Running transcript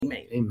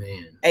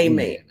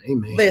Amen.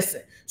 Amen.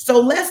 Listen, so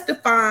let's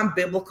define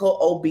biblical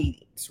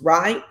obedience,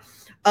 right?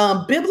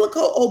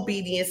 Biblical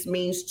obedience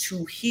means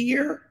to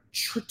hear,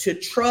 to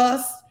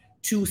trust,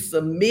 to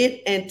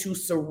submit, and to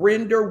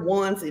surrender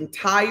one's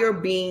entire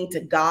being to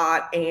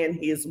God and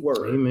his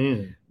word.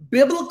 Amen.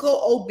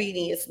 Biblical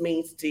obedience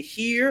means to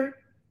hear,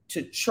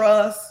 to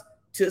trust,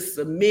 to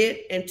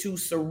submit, and to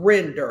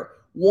surrender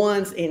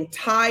one's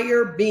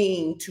entire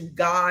being to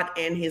God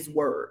and his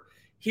word.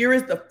 Here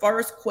is the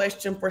first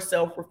question for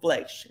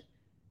self-reflection.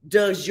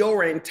 Does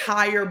your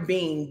entire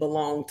being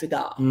belong to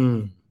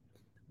God?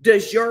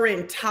 Does your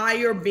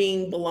entire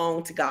being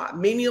belong to God?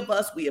 Many of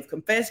us, we have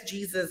confessed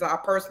Jesus as our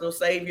personal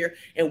savior,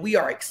 and we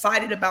are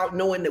excited about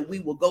knowing that we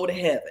will go to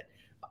heaven.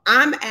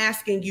 I'm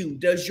asking you,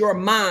 does your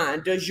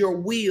mind, does your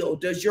will,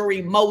 does your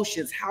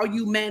emotions, how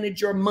you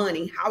manage your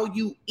money, how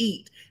you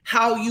eat,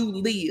 how you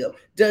live,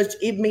 does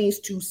it means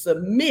to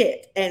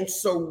submit and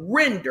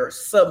surrender?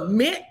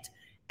 Submit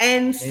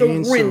and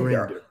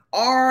surrender.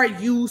 Are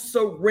you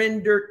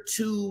surrendered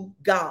to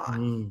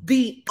God?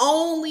 The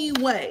only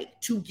way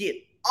to get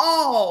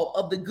all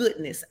of the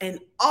goodness and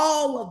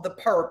all of the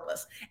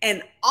purpose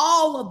and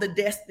all of the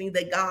destiny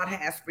that God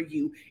has for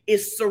you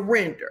is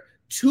surrender.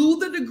 To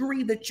the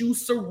degree that you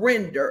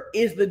surrender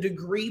is the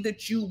degree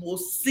that you will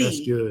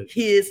see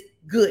his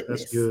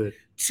goodness. That's good.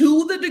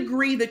 To the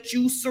degree that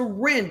you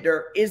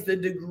surrender is the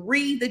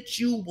degree that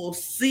you will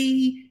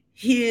see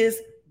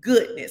his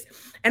goodness.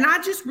 And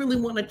I just really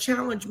want to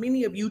challenge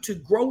many of you to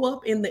grow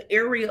up in the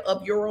area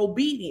of your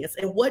obedience.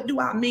 And what do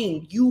I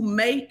mean? You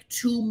make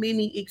too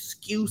many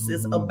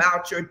excuses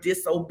about your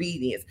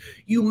disobedience.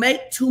 You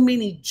make too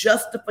many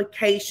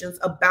justifications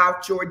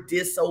about your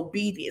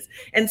disobedience.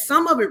 And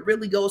some of it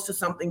really goes to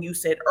something you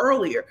said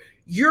earlier.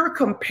 You're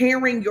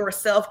comparing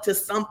yourself to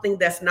something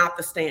that's not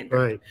the standard.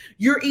 Right.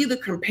 You're either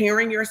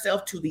comparing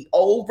yourself to the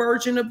old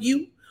version of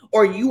you,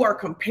 or you are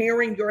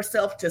comparing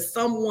yourself to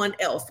someone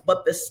else,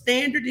 but the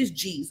standard is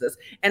Jesus.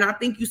 And I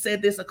think you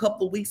said this a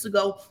couple of weeks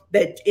ago,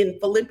 that in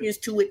Philippians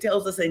 2, it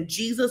tells us, and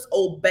Jesus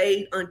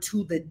obeyed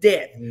unto the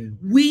death.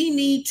 We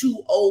need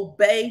to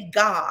obey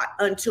God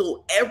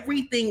until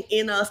everything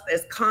in us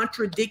that's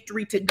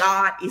contradictory to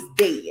God is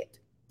dead.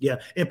 Yeah.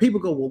 And people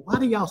go, well, why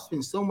do y'all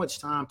spend so much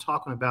time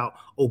talking about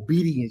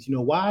obedience? You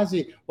know, why is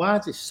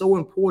it so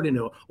important?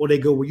 Or they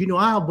go, well, you know,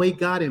 I obey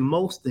God in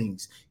most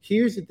things.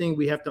 Here's the thing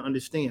we have to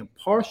understand.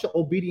 Partial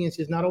obedience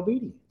is not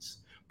obedience.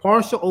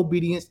 Partial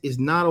obedience is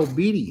not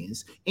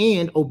obedience,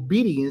 and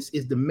obedience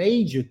is the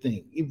major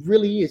thing. It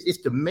really is.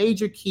 It's the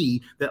major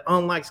key that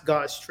unlocks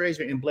God's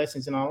treasure and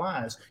blessings in our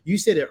lives. You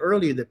said it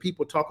earlier that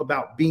people talk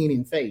about being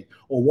in faith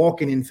or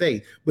walking in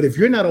faith. But if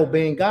you're not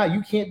obeying God,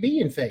 you can't be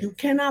in faith. You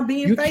cannot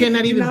be in you faith. You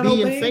cannot even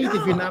be in faith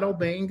if you're not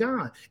obeying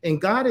God.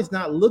 And God is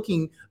not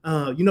looking,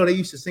 you know, they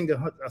used to sing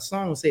a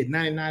song and say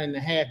 99 and a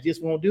half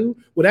just won't do.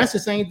 Well, that's the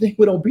same thing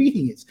with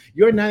obedience.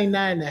 You're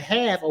 99 and a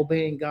half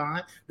obeying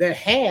God. That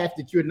half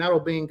that you're not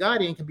obeying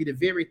God in can be the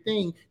very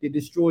thing that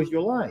destroys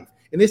your life.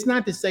 And it's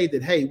not to say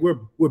that, hey,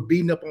 we're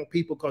beating up on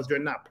people because they're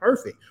not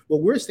perfect.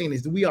 What we're saying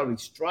is that we are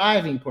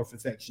striving for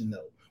perfection,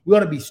 though. We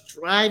ought to be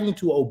striving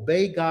to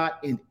obey God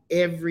in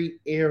every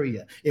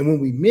area. And when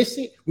we miss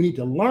it, we need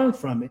to learn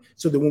from it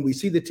so that when we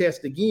see the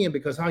test again,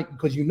 because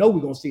you know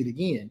we're going to see it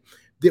again,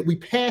 that we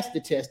pass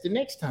the test the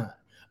next time.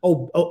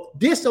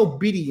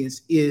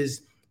 Disobedience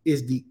is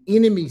the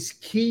enemy's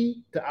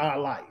key to our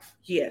life.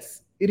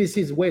 Yes. It is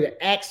his way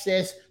to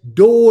access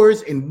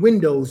doors and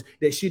windows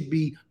that should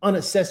be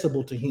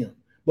inaccessible to him.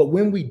 But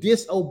when we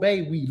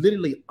disobey, we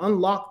literally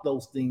unlock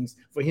those things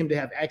for him to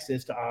have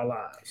access to our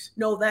lives.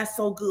 No, that's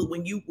so good.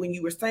 When you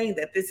were saying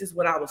that, this is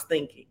what I was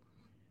thinking.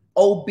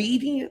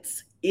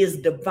 Obedience is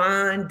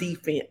divine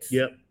defense.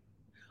 Yep.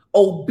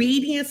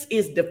 Obedience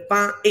is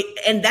divine.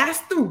 And that's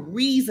the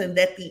reason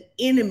that the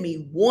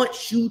enemy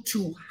wants you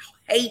to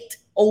hate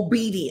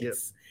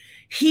obedience. Yep.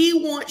 He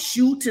wants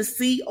you to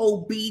see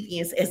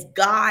obedience as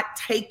God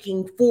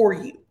taking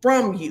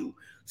from you,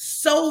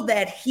 so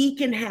that he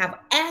can have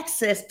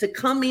access to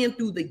come in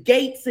through the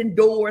gates and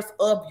doors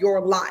of your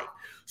life.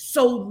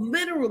 So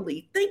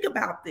literally, think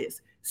about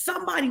this.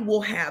 Somebody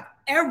will have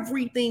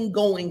everything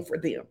going for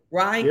them,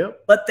 right?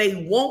 Yep. But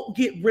they won't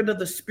get rid of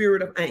the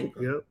spirit of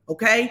anger. Yep.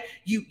 Okay.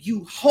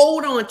 You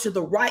hold on to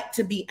the right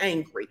to be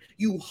angry.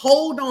 You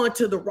hold on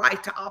to the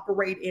right to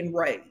operate in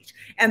rage.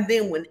 And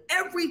then when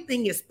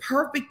everything is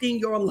perfect in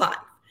your life,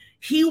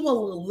 he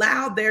will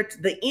allow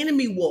the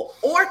enemy will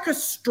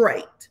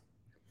orchestrate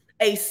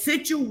a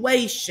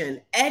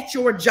situation at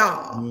your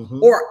job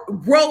or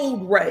road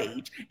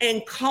rage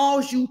and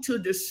cause you to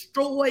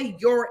destroy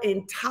your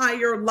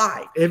entire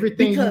life.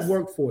 Everything you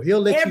work for,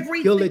 he'll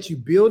let you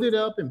build it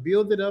up and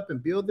build it up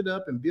and build it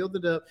up and build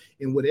it up.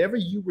 And whatever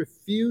you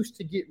refuse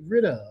to get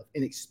rid of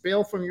and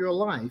expel from your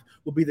life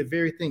will be the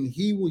very thing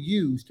he will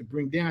use to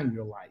bring down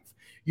your life.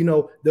 You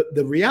know,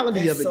 the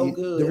reality of it,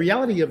 the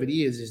reality of it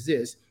is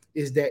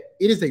that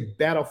it is a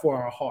battle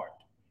for our heart.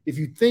 If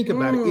you think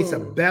about it, it's a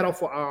battle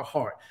for our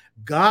heart.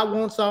 God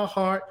wants our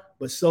heart,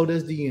 but so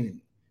does the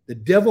enemy. The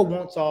devil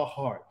wants our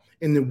heart.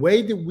 And the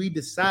way that we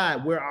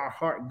decide where our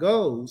heart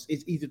goes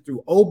is either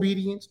through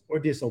obedience or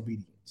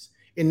disobedience.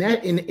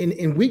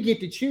 And we get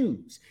to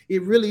choose.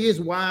 It really is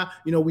why,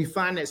 we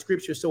find that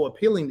scripture so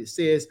appealing that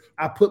says,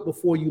 I put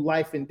before you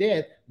life and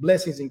death,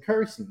 blessings and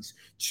cursings.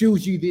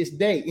 Choose you this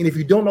day. And if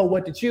you don't know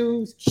what to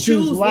choose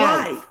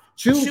life.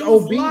 Choose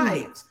obedience.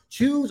 Life.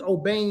 Choose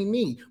obeying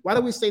me. Why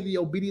do we say the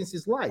obedience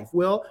is life?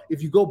 Well,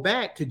 if you go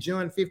back to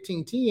John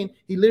 15:10,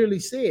 he literally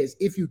says,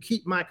 if you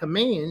keep my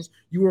commands,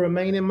 you will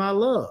remain in my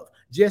love,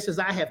 just as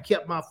I have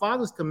kept my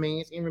Father's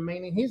commands and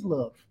remain in his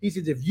love. He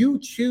says, if you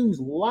choose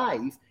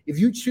life, then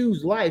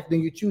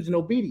you're choosing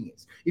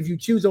obedience. If you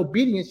choose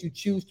obedience, you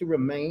choose to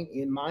remain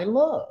in my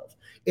love.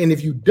 And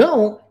if you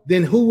don't,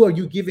 then who are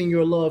you giving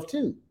your love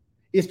to?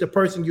 It's the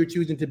person you're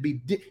choosing to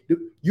be.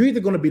 You're either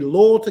going to be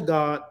loyal to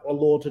God or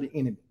loyal to the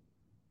enemy.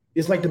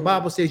 It's like the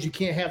Bible says you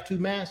can't have two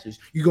masters.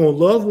 You're going to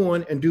love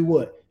one and do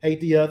what? Hate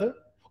the other?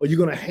 Or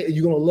you're going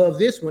to love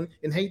this one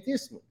and hate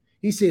this one.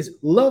 He says,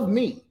 love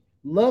me.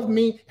 Love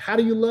me. How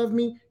do you love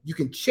me? You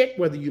can check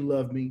whether you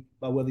love me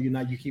by whether or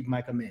not you keep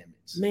my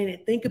commandments. Man,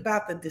 and think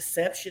about the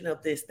deception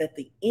of this, that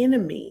the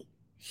enemy,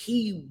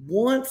 he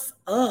wants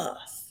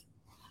us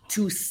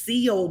to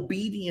see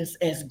obedience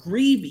as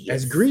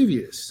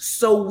grievous.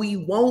 So we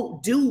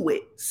won't do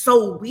it.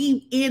 So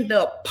we end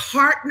up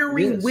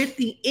partnering with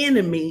the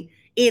enemy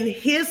in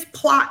his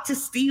plot to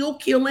steal,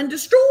 kill, and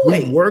destroy.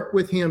 We work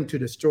with him to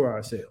destroy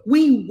ourselves.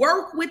 We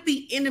work with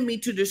the enemy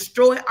to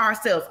destroy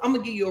ourselves. I'm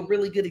going to give you a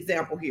really good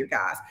example here,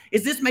 guys.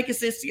 Is this making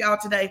sense to y'all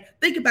today?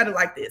 Think about it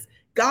like this.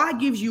 God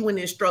gives you an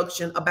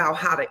instruction about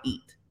how to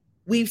eat.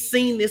 We've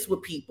seen this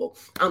with people.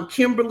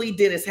 Kimberly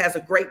Dennis has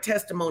a great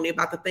testimony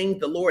about the things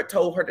the Lord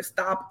told her to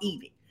stop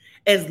eating.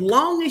 As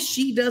long as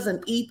she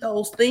doesn't eat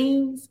those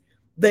things,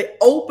 the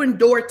open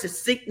door to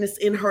sickness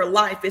in her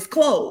life is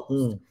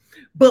closed.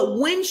 But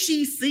when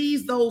she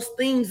sees those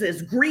things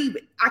as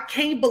grievous, I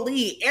can't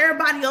believe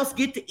everybody else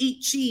get to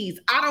eat cheese.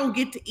 I don't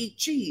get to eat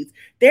cheese.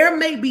 There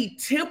may be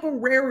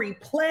temporary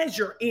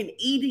pleasure in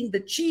eating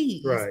the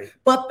cheese,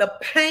 but the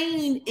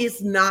pain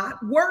is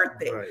not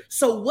worth it.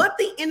 So what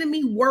the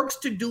enemy works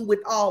to do with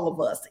all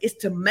of us is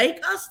to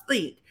make us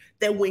think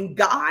that when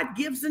God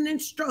gives an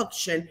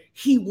instruction,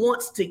 he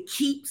wants to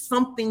keep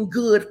something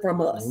good from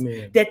us.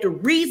 Amen. That the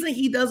reason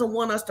he doesn't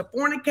want us to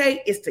fornicate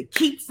is to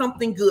keep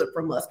something good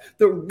from us.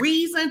 The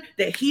reason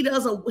that he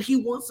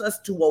wants us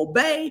to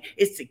obey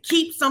is to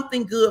keep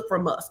something good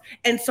from us.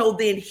 And so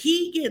then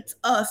he gets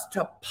us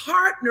to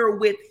partner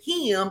with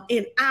him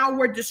in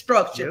our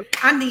destruction. Yep.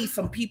 I need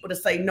some people to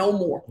say no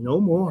more. No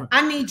more.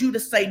 I need you to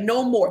say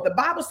no more. The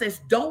Bible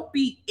says, don't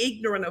be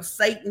ignorant of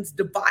Satan's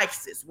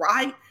devices,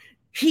 right?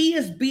 He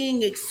is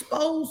being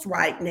exposed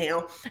right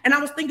now. And I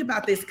was thinking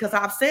about this because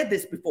I've said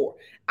this before.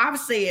 I've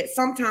said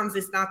sometimes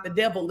it's not the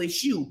devil,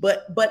 it's you.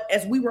 But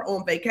as we were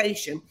on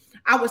vacation,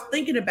 I was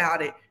thinking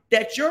about it,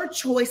 that your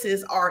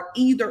choices are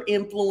either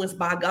influenced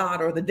by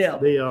God or the devil.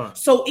 They are.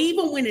 So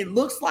even when it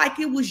looks like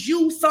it was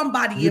you,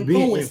 somebody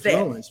influenced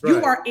that. Right.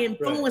 You are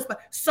influenced by.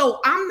 So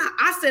I'm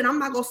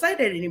not going to say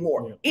that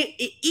anymore. Yeah.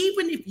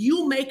 Even if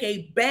you make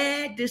a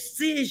bad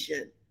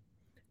decision,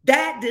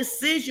 that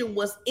decision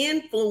was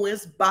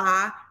influenced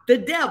by the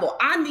devil.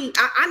 I need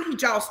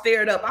y'all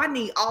stirred up. I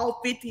need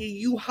all 50 of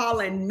you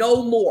hollering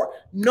no more,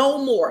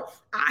 no more.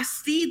 I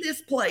see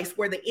this place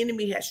where the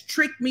enemy has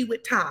tricked me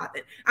with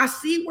tithing. I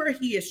see where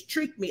he has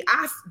tricked me.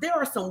 There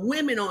are some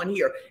women on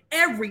here.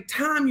 Every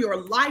time your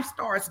life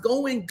starts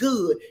going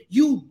good,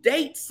 you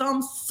date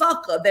some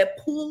sucker that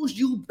pulls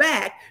you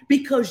back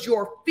because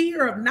your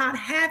fear of not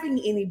having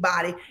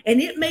anybody,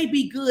 and it may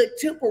be good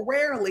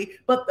temporarily,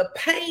 but the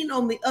pain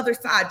on the other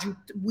side,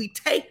 we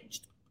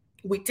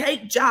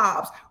take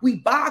jobs, we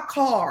buy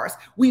cars,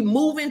 we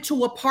move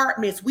into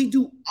apartments, we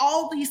do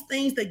all these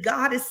things that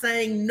God is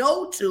saying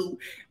no to.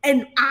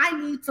 And I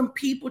need some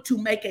people to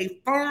make a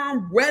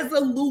firm,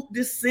 resolute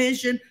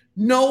decision,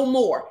 no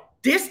more.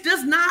 This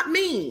does not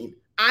mean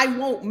I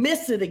won't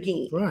miss it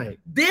again. Right.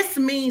 This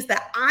means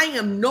that I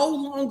am no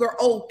longer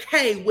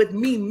okay with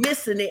me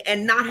missing it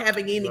and not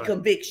having any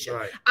conviction.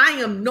 Right. I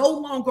am no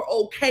longer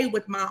okay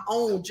with my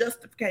own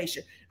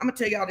justification. I'm gonna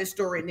tell y'all this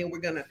story, and then we're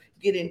gonna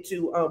get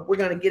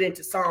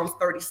into Psalms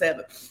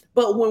 37.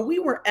 But when we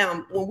were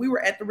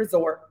at the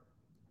resort,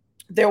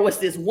 there was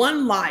this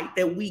one light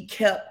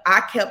that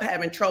I kept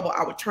having trouble.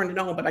 I would turn it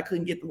on, but I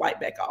couldn't get the light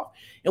back off.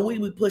 And we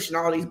were pushing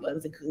all these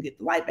buttons and couldn't get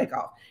the light back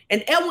off.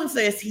 And Edwin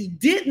says he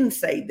didn't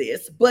say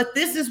this, but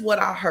this is what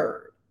I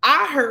heard.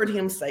 I heard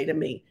him say to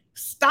me,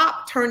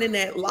 stop turning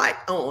that light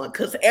on,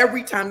 because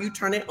every time you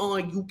turn it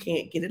on, you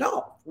can't get it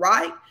off,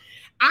 right?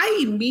 I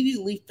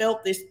immediately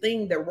felt this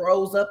thing that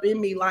rose up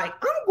in me like,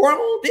 I'm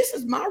grown. This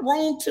is my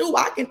room too.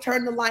 I can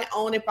turn the light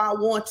on if I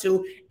want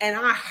to. And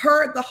I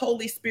heard the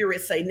Holy Spirit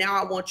say, now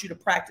I want you to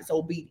practice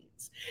obedience.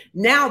 obedience.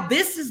 Now,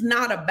 this is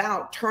not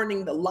about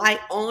turning the light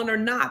on or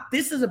not.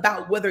 This is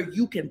about whether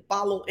you can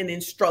follow an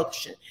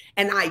instruction.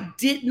 And I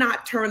did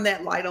not turn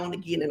that light on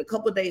again. And a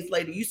couple of days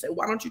later, you say,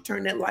 why don't you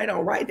turn that light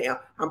on right now?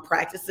 I'm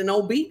practicing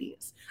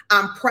obedience.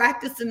 I'm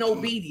practicing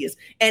obedience.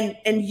 And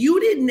you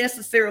didn't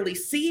necessarily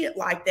see it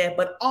like that,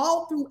 but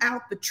all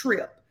throughout the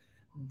trip,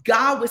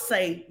 God would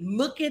say,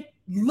 look at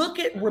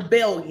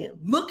rebellion.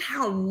 Look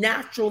how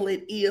natural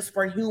it is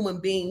for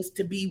human beings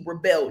to be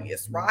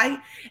rebellious, right?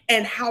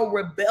 And how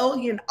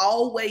rebellion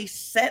always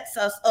sets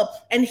us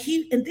up. And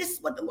this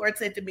is what the Lord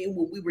said to me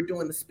when we were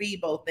doing the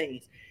speedboat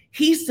things.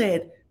 He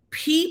said,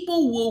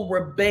 people will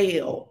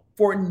rebel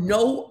for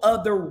no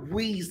other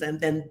reason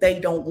than they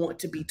don't want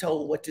to be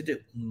told what to do.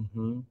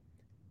 Mm-hmm.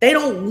 They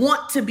don't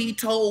want to be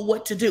told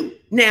what to do.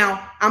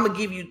 Now, I'm going to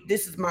give you,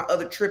 this is my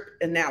other trip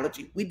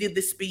analogy. We did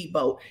the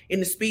speedboat.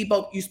 In the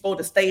speedboat, you're supposed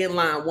to stay in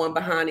line, one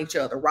behind each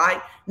other,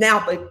 right?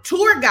 Now, the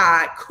tour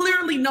guide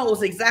clearly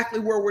knows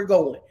exactly where we're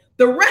going.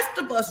 The rest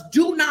of us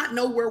do not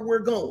know where we're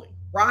going,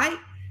 right?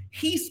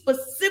 He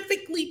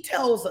specifically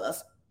tells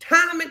us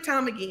time and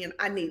time again,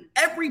 I need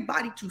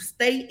everybody to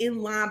stay in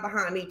line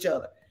behind each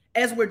other.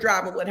 As we're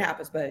driving, what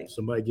happens, babe?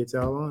 Somebody gets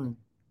out of line.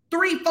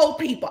 3-4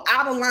 people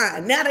out of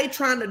line. Now they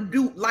trying to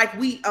do like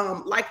we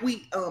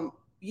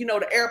you know,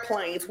 the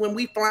airplanes when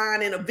we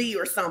flying in a V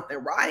or something,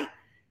 right?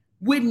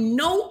 With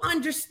no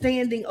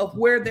understanding of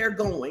where they're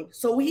going.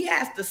 So he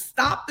has to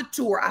stop the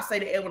tour. I say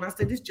to Edwin, I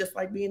said, this is just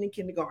like being in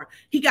kindergarten.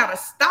 He got to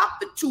stop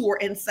the tour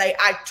and say,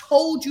 I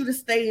told you to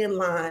stay in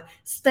line.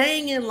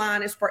 Staying in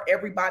line is for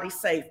everybody's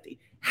safety.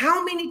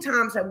 How many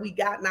times have we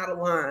gotten out of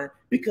line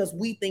because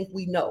we think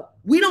we know?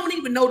 We don't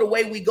even know the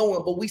way we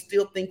going, but we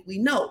still think we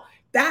know.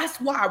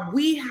 That's why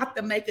we have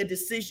to make a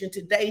decision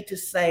today to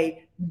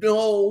say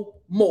no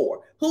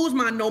more. Who's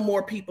my no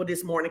more people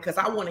this morning? Because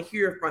I want to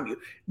hear from you.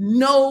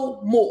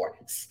 No more.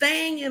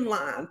 Staying in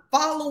line,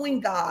 following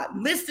God,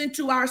 listening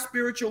to our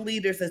spiritual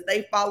leaders as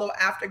they follow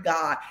after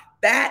God.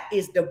 That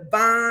is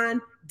divine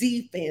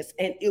defense,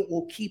 and it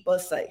will keep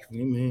us safe.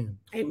 Amen.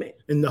 Amen.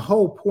 And the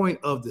whole point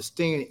of the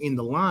staying in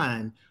the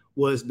line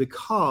was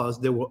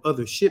because there were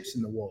other ships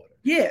in the water.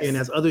 Yes. And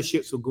as other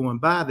ships were going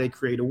by, they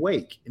create a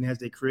wake. And as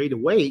they create a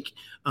wake,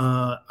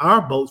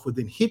 our boats would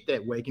then hit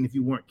that wake. And if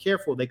you weren't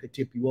careful, they could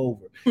tip you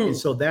over. And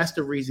so that's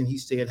the reason he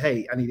said,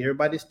 hey, I need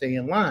everybody to stay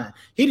in line.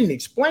 He didn't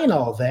explain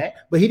all that,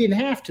 but he didn't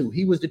have to.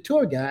 He was the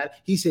tour guide.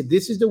 He said,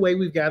 this is the way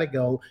we've got to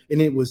go. And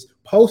it was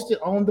posted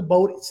on the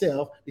boat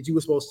itself that you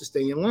were supposed to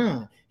stay in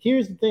line.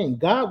 Here's the thing.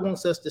 God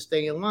wants us to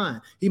stay in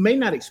line. He may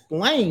not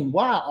explain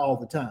why all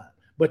the time,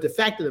 but the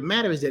fact of the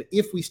matter is that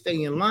if we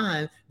stay in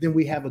line, then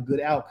we have a good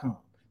outcome.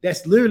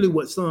 That's literally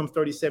what Psalms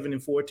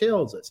 37:4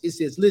 tells us. It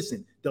says,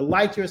 listen,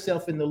 delight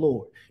yourself in the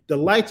Lord.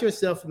 Delight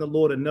yourself in the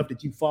Lord enough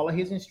that you follow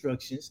his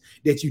instructions,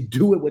 that you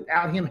do it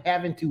without him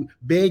having to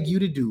beg you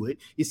to do it.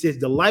 It says,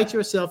 delight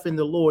yourself in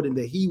the Lord, and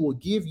that he will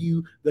give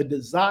you the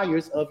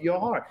desires of your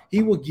heart.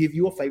 He will give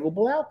you a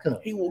favorable outcome.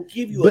 He will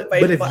give you a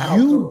favorable outcome. But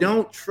if you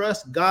don't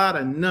trust God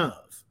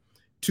enough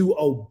to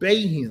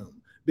obey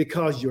him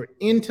because your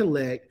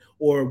intellect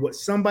or what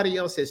somebody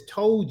else has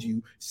told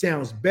you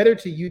sounds better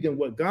to you than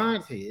what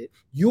God said,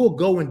 you'll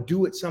go and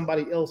do it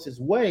somebody else's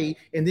way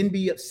and then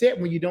be upset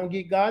when you don't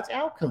get God's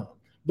outcome.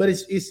 But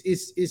it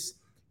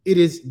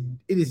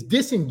is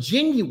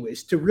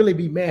disingenuous to really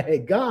be mad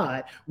at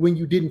God when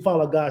you didn't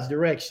follow God's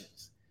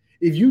directions.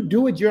 If you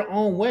do it your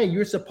own way,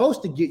 you're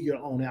supposed to get your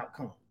own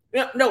outcome.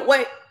 No,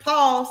 wait,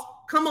 pause.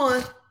 Come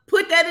on.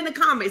 Put that in the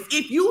comments.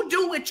 If you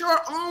do it your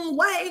own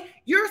way,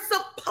 you're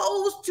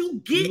supposed to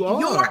get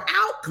your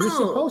outcome. You're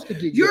supposed to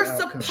get You're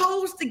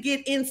supposed to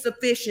get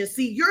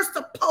insufficiency. You're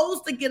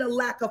supposed to get a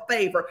lack of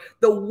favor.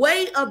 The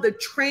way of the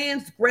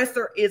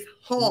transgressor is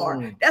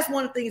hard. That's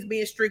one of the things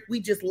being strict we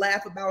just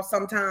laugh about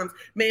sometimes.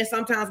 Man,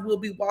 sometimes we'll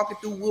be walking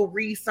through, we'll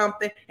read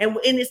something, and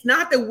it's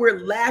not that we're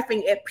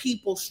laughing at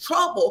people's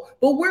trouble,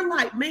 but we're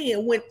like,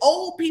 man, when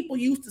old people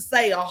used to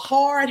say a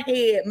hard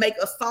head make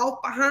a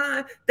soft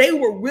behind, they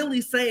were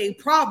really saying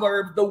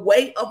Proverbs, the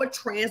way of a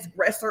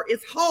transgressor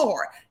is hard.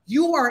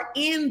 You are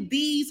in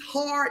these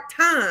hard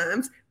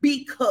times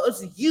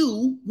because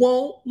you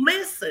won't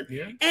listen.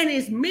 Yeah. And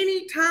as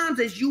many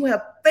times as you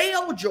have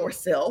failed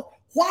yourself,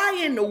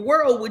 why in the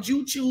world would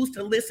you choose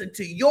to listen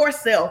to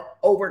yourself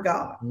over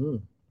God?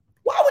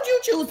 Why would you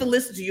choose to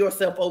listen to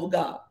yourself over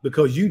God?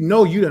 Because you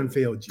know you done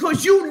failed you.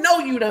 Because you know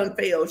you done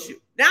failed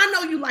you. Now, I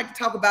know you like to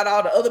talk about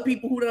all the other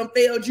people who done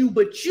failed you,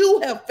 but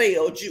you have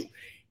failed you.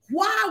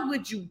 Why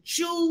would you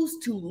choose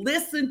to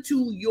listen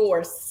to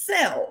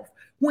yourself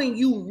when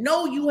you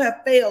know you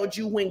have failed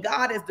you, when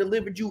God has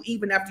delivered you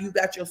even after you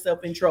got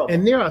yourself in trouble?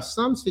 And there are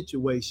some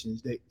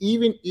situations that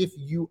even if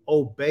you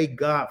obey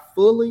God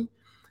fully,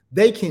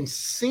 they can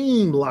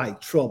seem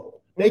like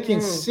trouble. They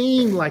can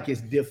seem like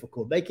it's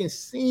difficult. They can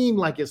seem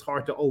like it's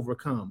hard to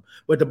overcome.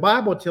 But the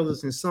Bible tells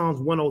us in Psalms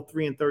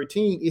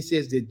 103:13, it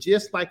says that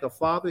just like a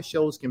father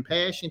shows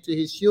compassion to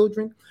his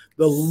children,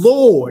 the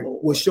Lord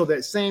will show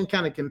that same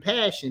kind of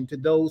compassion to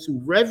those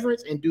who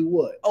reverence and do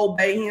what?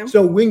 Obey him.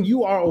 So when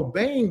you are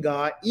obeying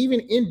God, even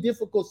in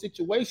difficult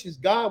situations,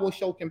 God will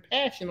show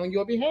compassion on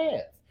your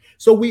behalf.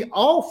 So we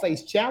all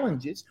face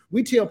challenges.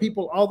 We tell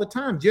people all the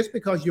time, just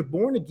because you're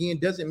born again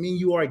doesn't mean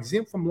you are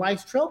exempt from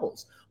life's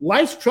troubles.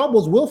 Life's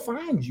troubles will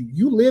find you.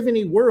 You live in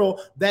a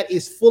world that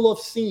is full of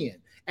sin.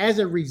 As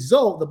a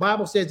result, the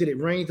Bible says that it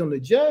rains on the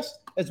just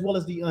as well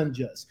as the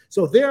unjust.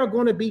 So there are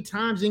going to be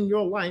times in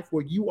your life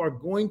where you are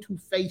going to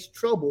face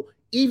trouble,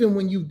 even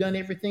when you've done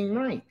everything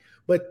right.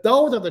 But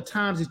those are the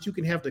times that you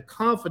can have the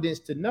confidence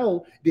to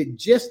know that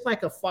just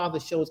like a father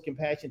shows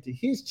compassion to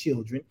his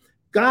children,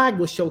 God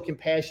will show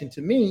compassion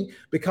to me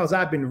because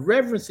I've been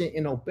reverencing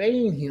and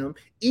obeying him.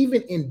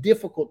 Even in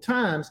difficult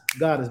times,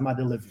 God is my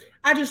deliverer.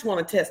 I just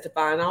want to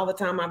testify, and all the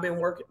time I've been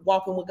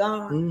walking with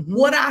God,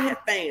 what I have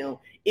found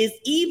is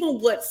even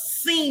what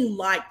seemed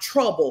like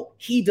trouble,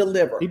 he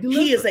delivered.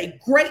 He is a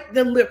great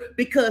deliverer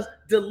because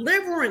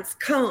deliverance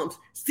comes.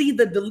 See,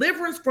 the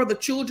deliverance for the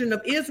children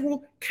of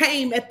Israel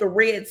came at the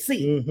Red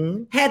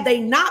Sea. Had they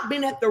not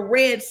been at the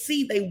Red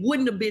Sea, they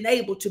wouldn't have been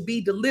able to be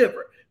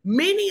delivered.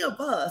 Many of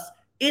us,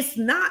 it's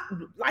not,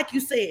 like you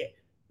said,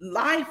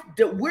 life,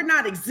 we're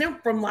not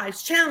exempt from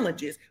life's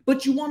challenges,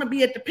 but you want to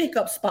be at the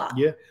pickup spot.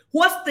 Yeah.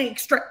 What's the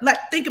like,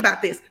 think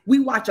about this. We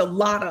watch a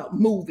lot of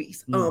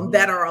movies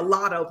that are a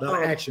lot of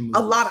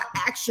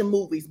action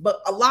movies,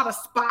 but a lot of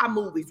spy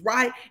movies,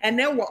 right? And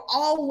there will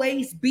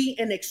always be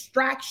an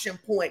extraction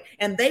point,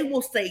 and they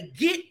will say,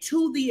 get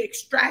to the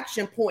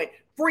extraction point.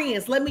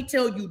 Friends, let me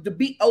tell you,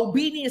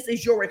 obedience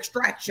is your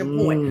extraction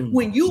point.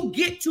 When you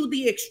get to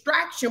the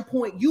extraction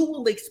point, you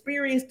will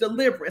experience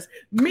deliverance.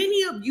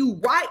 Many of you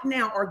right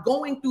now are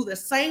going through the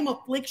same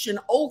affliction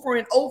over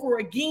and over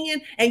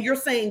again, and you're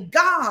saying,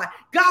 God,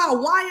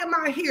 why am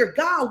I here?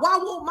 God, why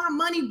won't my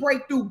money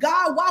break through?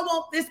 God, why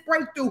won't this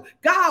break through?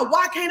 God,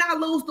 why can't I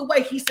lose the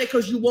weight? He said,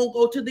 because you won't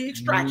go to the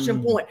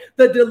extraction point.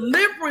 The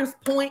deliverance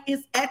point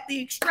is at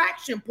the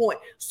extraction point.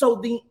 So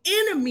the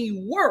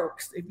enemy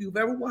works, if you've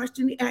ever watched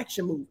any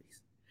action movies,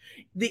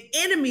 the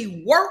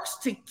enemy works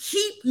to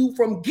keep you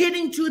from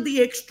getting to the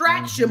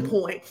extraction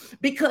point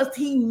because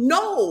he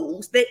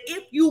knows that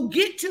if you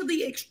get to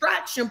the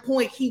extraction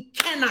point, he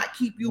cannot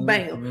keep you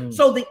bound.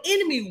 So the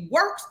enemy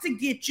works to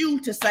get you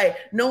to say,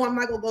 no, I'm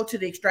not going to go to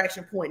the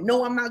extraction point.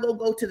 No, I'm not going to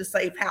go to the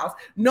safe house.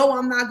 No,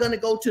 I'm not going to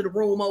go to the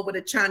room over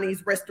the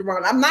Chinese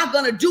restaurant. I'm not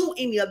going to do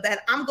any of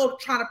that. I'm going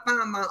to try to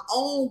find my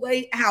own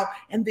way out.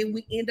 And then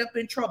we end up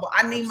in trouble.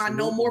 I need my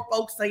no more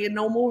folks saying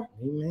no more.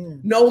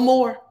 Amen. No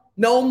more.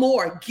 No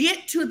more.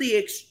 Get to the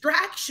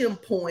extraction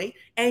point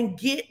and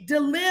get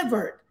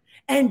delivered.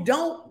 And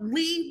don't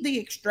leave the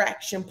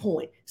extraction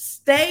point.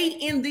 Stay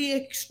in the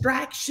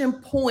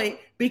extraction point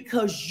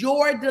because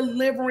your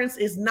deliverance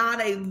is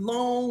not a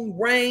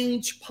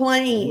long-range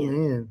plan.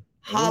 Amen.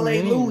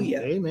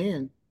 Hallelujah.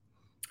 Amen.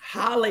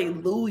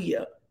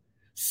 Hallelujah.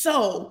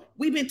 So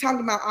we've been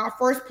talking about our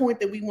first point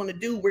that we want to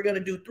do. We're going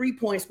to do 3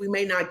 points. We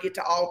may not get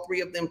to all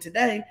 3 of them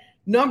today.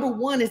 Number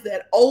 1 is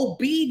that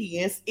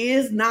obedience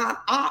is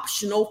not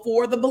optional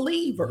for the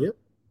believer. Yep.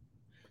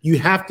 You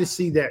have to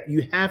see that.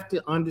 You have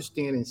to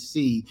understand and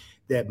see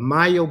that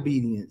my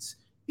obedience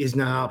is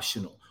not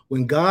optional.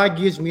 When God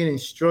gives me an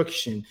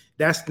instruction,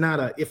 that's not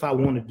a if I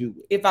want to do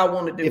it. If I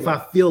want to do it. If I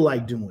feel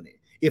like doing it.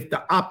 If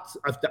the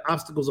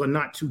obstacles are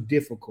not too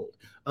difficult.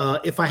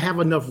 If I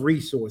have enough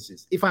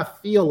resources. If I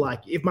feel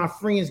like it. If my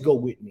friends go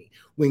with me.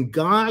 When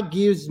God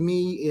gives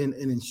me an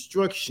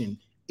instruction,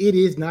 it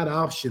is not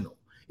optional.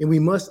 And we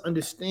must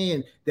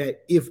understand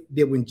that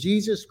when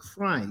Jesus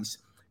Christ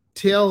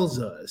tells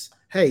us,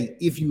 hey,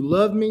 if you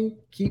love me,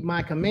 keep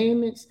my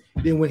commandments,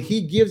 then when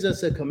he gives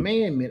us a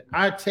commandment,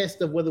 our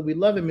test of whether we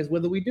love him is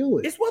whether we do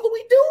it. It's whether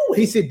we do it.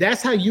 He said,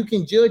 that's how you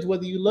can judge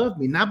whether you love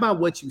me, not by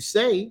what you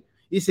say.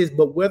 He says,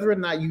 but whether or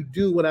not you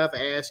do what I've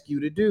asked you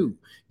to do.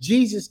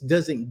 Jesus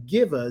doesn't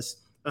give us,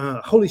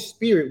 Holy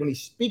Spirit, when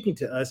he's speaking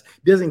to us,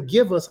 doesn't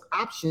give us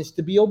options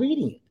to be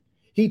obedient.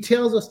 He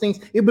tells us things.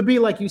 It would be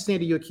like you saying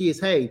to your kids,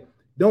 hey,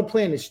 don't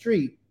play in the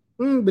street.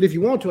 But if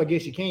you want to, I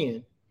guess you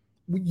can.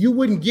 You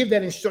wouldn't give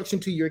that instruction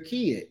to your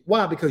kid.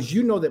 Why? Because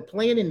you know that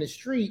playing in the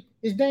street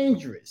is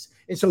dangerous.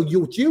 And so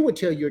what you would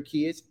tell your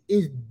kids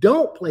is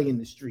don't play in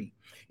the street.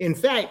 In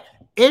fact,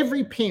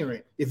 every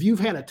parent, if you've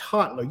had a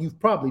toddler, you've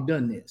probably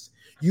done this.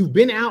 You've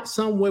been out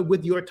somewhere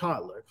with your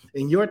toddler,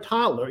 and your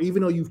toddler,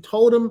 even though you've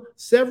told them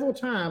several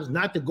times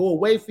not to go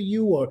away for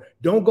you or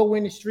don't go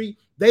in the street,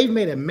 they've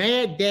made a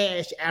mad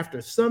dash after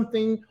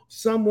something,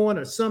 someone,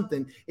 or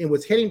something, and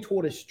was heading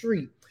toward a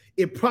street.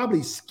 It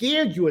probably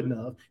scared you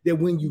enough that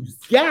when you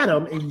got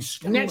them and you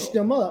snatched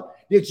them up,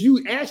 that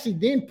you actually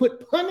then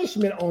put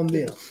punishment on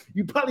them.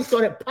 You probably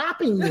started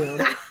popping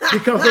them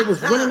because they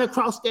was running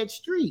across that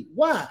street.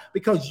 Why?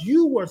 Because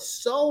you were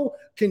so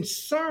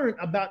concerned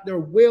about their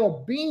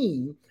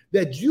well-being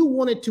that you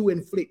wanted to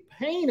inflict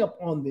pain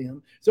upon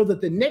them so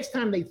that the next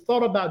time they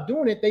thought about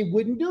doing it, they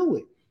wouldn't do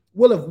it.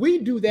 Well, if we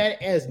do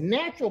that as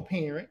natural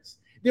parents,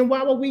 then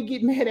why would we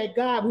get mad at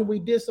God when we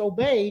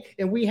disobey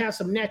and we have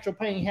some natural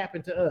pain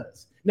happen to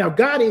us? Now,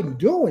 God isn't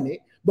doing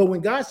it, but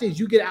when God says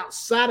you get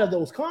outside of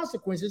those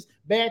consequences,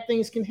 bad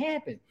things can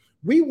happen.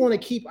 We want to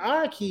keep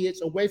our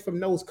kids away from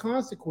those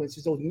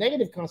consequences, those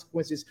negative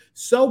consequences,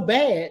 so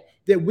bad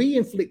that we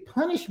inflict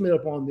punishment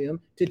upon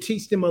them to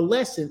teach them a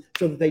lesson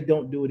so that they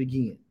don't do it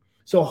again.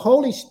 So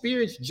Holy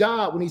Spirit's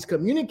job when he's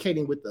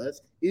communicating with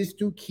us is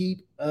to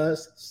keep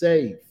us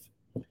safe.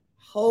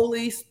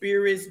 Holy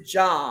Spirit's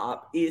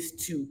job is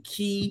to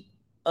keep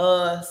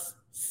us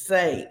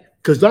safe.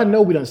 Because I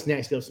know we done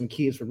snatched up some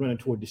kids for running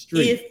toward the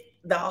street. If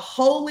the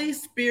Holy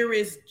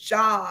Spirit's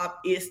job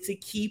is to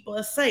keep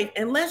us safe,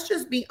 and let's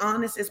just be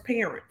honest as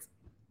parents,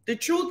 the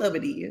truth of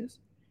it is,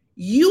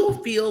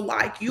 you feel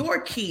like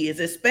your kids,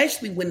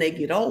 especially when they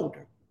get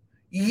older,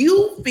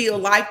 you feel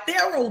like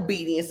their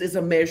obedience is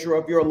a measure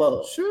of your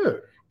love.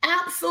 Sure.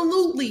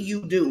 Absolutely,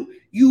 you do.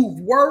 You've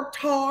worked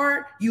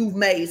hard. You've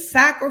made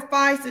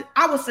sacrifices.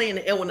 I was saying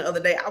to Elwin the other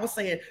day, I was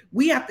saying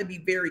we have to be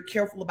very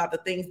careful about the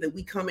things that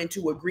we come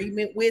into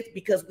agreement with,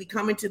 because we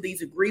come into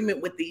these agreement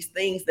with these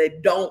things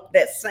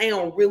that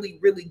sound really,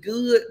 really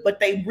good, but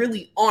they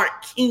really aren't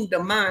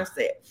kingdom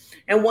mindset.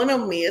 And one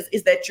of them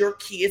is that your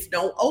kids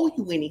don't owe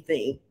you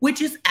anything,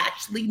 which is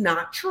actually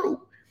not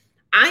true.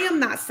 I am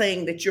not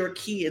saying that your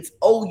kids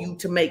owe you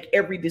to make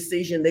every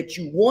decision that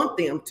you want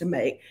them to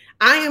make.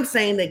 I am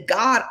saying that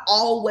God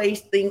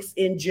always thinks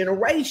in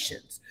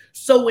generations.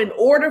 So in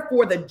order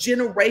for the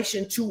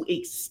generation to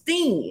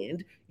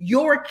extend,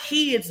 your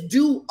kids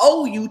do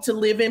owe you to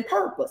live in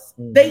purpose.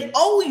 Mm-hmm. They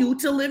owe you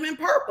to live in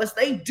purpose.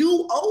 They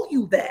do owe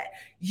you that.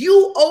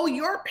 You owe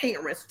your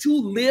parents to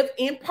live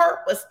in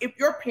purpose if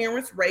your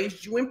parents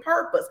raised you in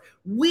purpose.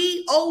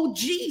 We owe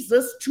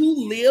Jesus to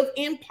live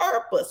in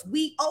purpose.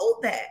 We owe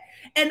that.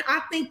 And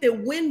I think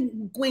that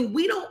when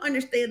we don't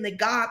understand that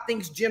God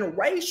thinks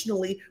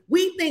generationally,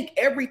 we think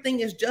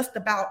everything is just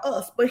about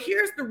us. But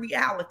here's the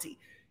reality.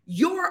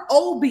 Your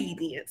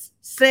obedience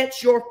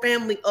sets your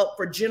family up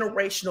for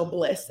generational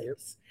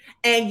blessings,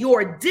 and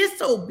your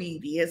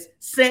disobedience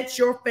sets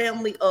your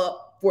family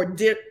up for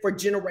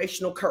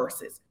generational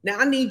curses. Now,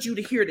 I need you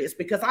to hear this,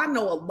 because I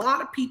know a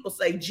lot of people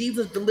say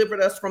Jesus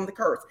delivered us from the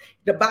curse.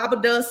 The Bible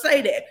does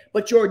say that,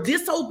 but your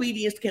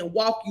disobedience can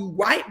walk you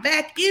right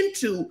back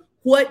into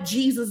what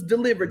Jesus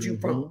delivered you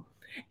from.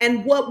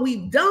 And what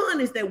we've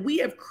done is that we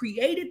have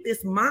created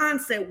this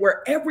mindset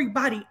where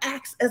everybody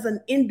acts as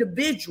an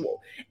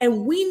individual.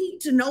 And we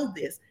need to know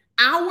this.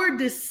 Our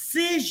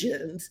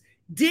decisions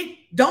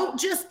don't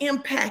just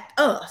impact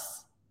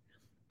us.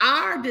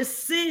 Our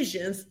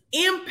decisions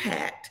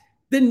impact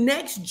the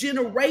next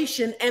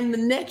generation and the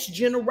next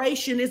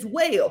generation as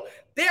well.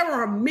 There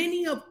are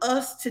many of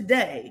us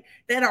today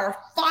that are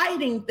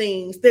fighting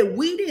things that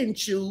we didn't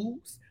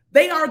choose.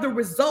 They are the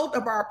result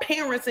of our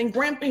parents and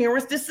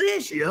grandparents'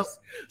 decisions. Yep.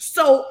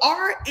 So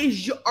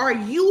are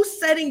you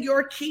setting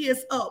your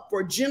kids up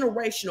for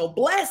generational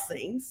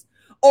blessings,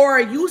 or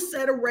are you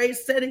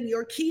setting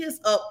your kids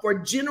up for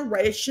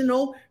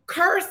generational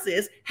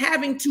curses,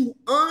 having to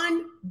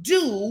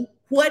undo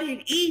what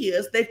it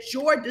is that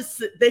your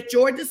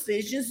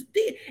decisions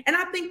did? And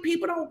I think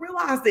people don't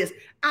realize this.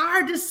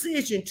 Our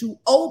decision to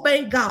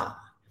obey God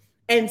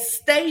and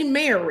stay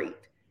married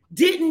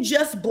didn't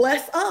just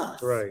bless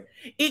us. Right.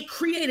 It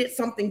created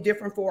something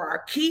different for our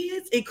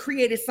kids. It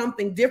created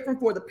something different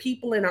for the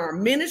people in our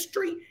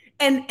ministry.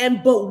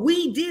 But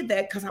we did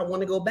that because I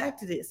want to go back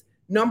to this.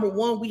 Number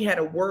one, we had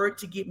a word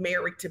to get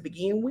married to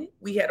begin with.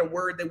 We had a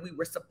word that we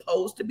were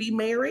supposed to be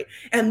married.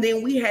 And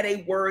then we had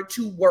a word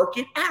to work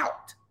it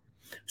out.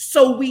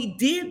 So we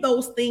did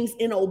those things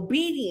in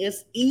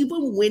obedience,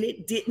 even when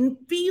it didn't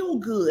feel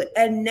good.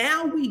 And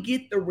now we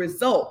get the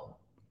result.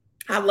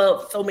 I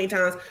love so many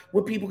times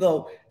when people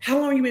go, how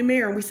long have you been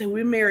married? And we say,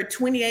 we've been married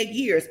 28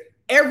 years.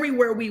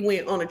 Everywhere we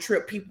went on a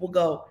trip, people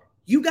go,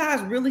 you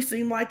guys really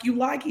seem like you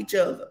like each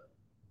other.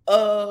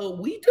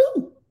 We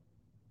do.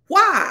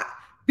 Why?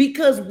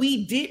 Because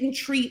we didn't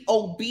treat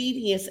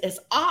obedience as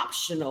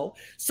optional.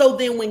 So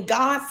then when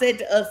God said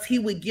to us, he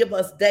would give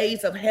us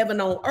days of heaven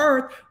on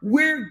earth,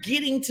 we're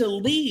getting to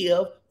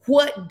live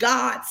what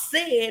God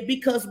said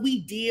because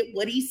we did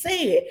what he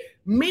said.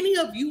 Many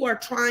of you are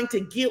trying to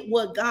get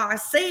what God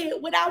said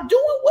without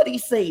doing what he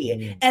said.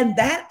 Mm-hmm. And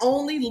that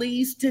only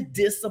leads to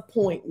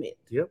disappointment.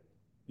 Yep.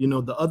 You know,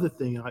 the other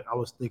thing I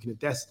was thinking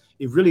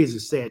it really is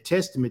a sad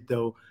testament,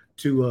 though,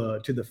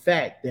 to the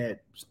fact that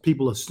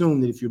people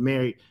assume that if you're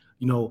married,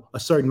 you know, a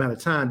certain amount of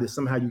time, that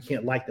somehow you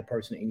can't like the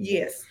person anymore.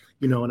 Yes.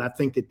 You know, and I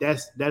think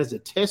that is a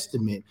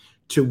testament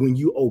to when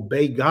you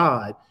obey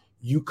God,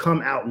 you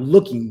come out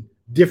looking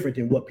different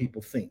than what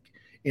people think.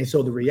 And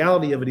so the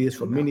reality of it is,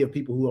 for many of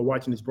people who are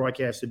watching this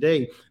broadcast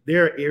today,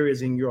 there are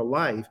areas in your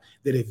life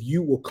that if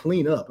you will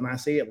clean up, and I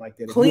say it like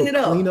that,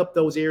 clean up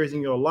those areas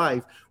in your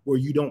life where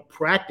you don't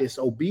practice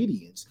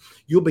obedience,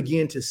 you'll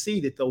begin to see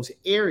that those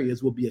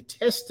areas will be a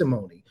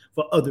testimony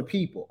for other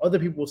people. Other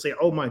people will say,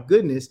 oh my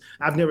goodness,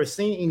 I've never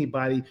seen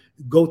anybody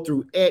go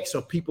through X,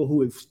 or people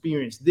who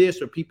experience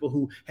this, or people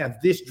who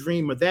have this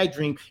dream or that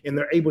dream, and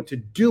they're able to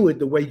do it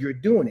the way you're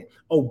doing it.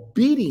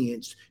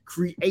 Obedience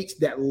creates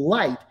that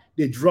light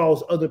that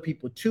draws other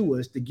people to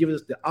us, to give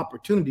us the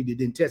opportunity to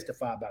then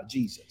testify about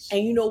Jesus.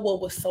 And you know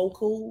what was so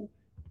cool?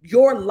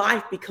 Your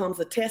life becomes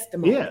a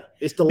testimony. Yeah,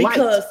 it's the light.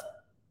 Because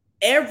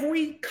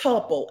every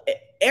couple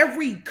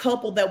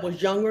that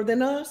was younger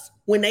than us,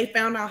 when they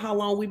found out how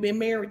long we've been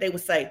married, they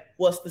would say,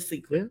 what's the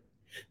secret? Yeah.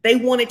 They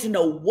wanted to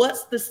know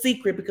what's the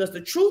secret, because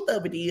the truth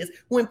of it is,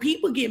 when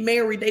people get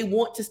married, they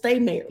want to stay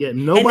married. Yeah,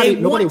 nobody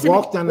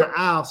walks down the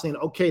aisle saying,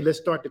 okay, let's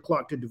start the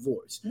clock to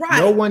divorce. Right.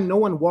 No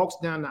one walks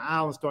down the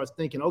aisle and starts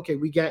thinking, okay,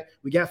 we got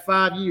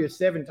 5 years,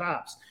 7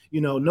 tops. You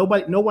know,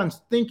 no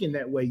one's thinking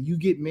that way. You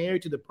get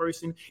married to the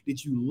person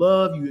that you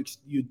love.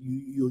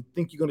 You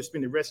think you're going to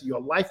spend the rest of your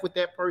life with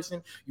that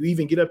person. You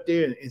even get up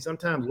there and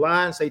sometimes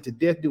lie and say, to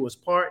death do us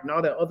part, and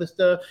all that other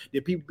stuff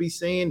that people be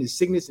saying is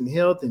sickness and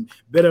health, and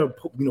better,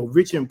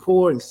 rich and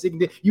poor and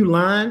sickness. You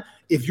lying.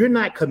 If you're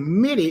not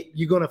committed,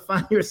 you're going to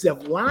find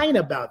yourself lying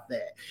about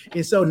that.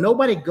 And so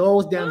nobody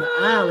goes down the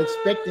aisle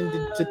expecting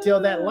to tell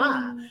that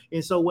lie.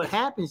 And so what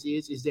happens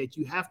is that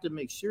you have to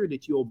make sure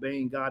that you're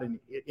obeying God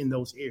in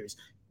those areas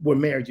where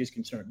marriage is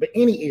concerned, but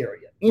any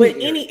area.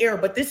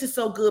 But this is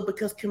so good,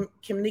 because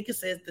Kimnika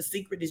says the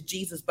secret is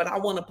Jesus, but I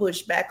want to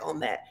push back on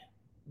that.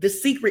 The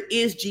secret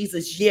is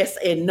Jesus, yes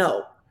and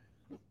no.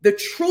 The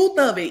truth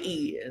of it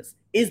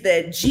is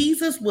that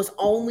Jesus was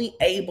only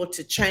able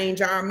to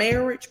change our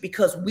marriage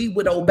because we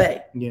would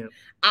obey. Yeah.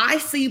 I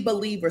see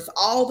believers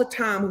all the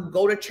time who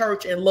go to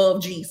church and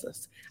love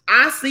Jesus.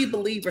 I see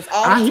believers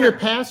all the time. I hear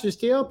pastors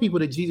tell people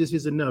that Jesus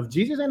is enough.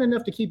 Jesus ain't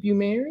enough to keep you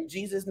married.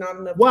 Jesus not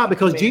enough. Why?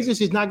 Because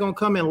Jesus is not going to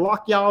come and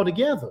lock y'all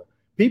together.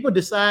 People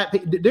decide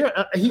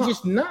he's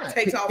just not.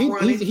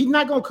 He's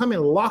not going to come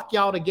and lock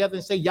y'all together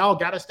and say, y'all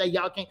got to stay,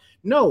 y'all can't.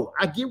 No,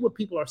 I get what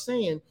people are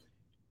saying.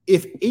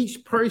 If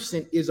each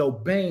person is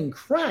obeying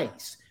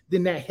Christ,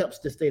 then that helps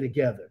to stay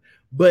together.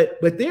 But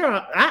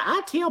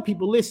I tell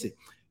people, listen,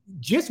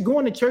 just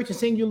going to church and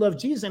saying you love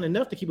Jesus ain't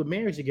enough to keep a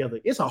marriage together.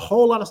 It's a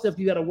whole lot of stuff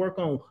you got to work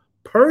on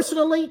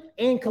personally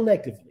and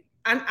collectively.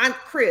 I'm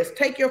Chris,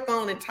 take your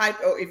phone and type,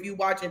 or if you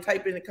watch and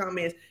type in the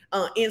comments,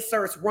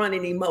 inserts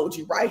running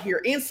emoji right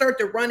here. Insert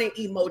the running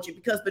emoji,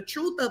 because the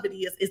truth of it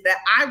is that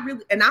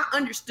I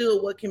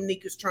understood what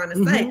Kimnika's trying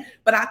to say,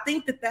 but I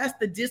think that's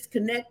the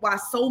disconnect why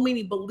so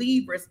many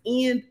believers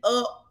end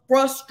up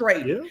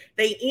frustrated. Yeah.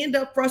 They end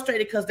up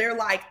frustrated because they're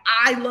like,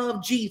 I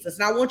love Jesus.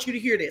 And I want you to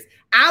hear this.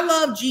 I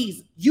love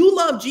Jesus. You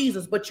love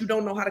Jesus, but you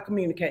don't know how to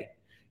communicate.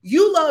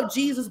 You love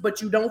Jesus,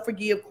 but you don't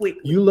forgive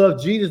quickly. You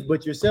love Jesus,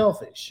 but you're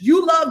selfish.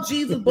 You love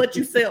Jesus, but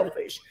you're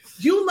selfish.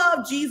 You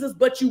love Jesus,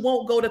 but you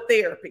won't go to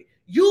therapy.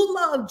 You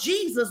love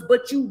Jesus,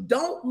 but you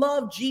don't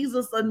love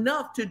Jesus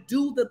enough to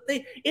do the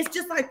thing. It's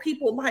just like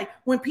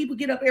when people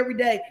get up every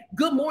day,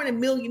 good morning,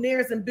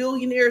 millionaires and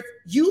billionaires.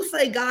 You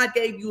say God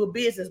gave you a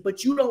business,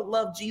 but you don't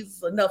love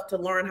Jesus enough to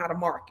learn how to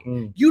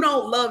market. You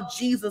don't love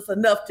Jesus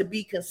enough to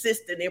be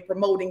consistent in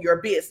promoting your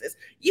business.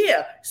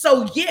 Yeah.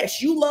 So yes,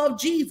 you love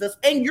Jesus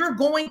and you're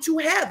going to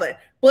heaven,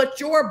 but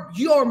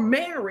your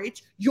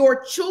marriage,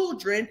 your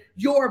children,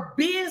 your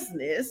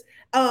business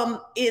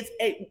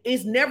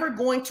is never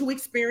going to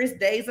experience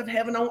days of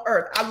heaven on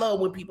earth. I love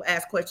when people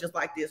ask questions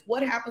like this.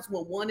 What happens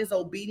when one is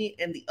obedient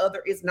and the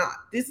other is not?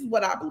 This is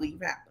what I believe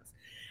happens.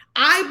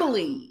 I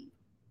believe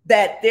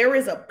that there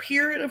is a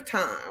period of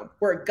time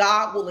where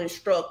God will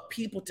instruct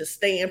people to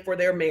stand for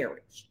their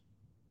marriage.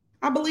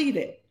 I believe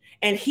it.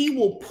 And he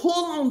will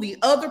pull on the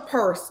other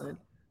person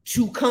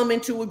to come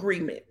into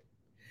agreement.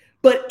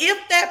 But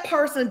if that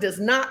person does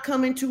not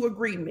come into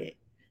agreement,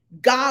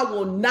 God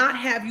will not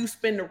have you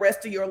spend the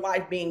rest of your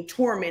life being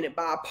tormented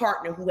by a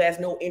partner who has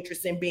no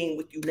interest in being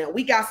with you. Now,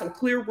 we got some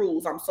clear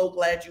rules. I'm so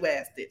glad you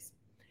asked this.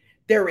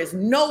 There is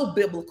no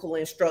biblical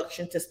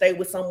instruction to stay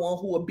with someone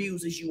who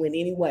abuses you in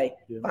any way,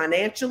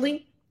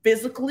 financially,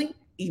 physically,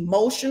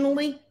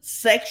 emotionally,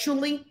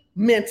 sexually,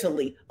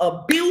 mentally.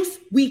 Abuse,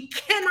 we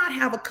cannot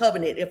have a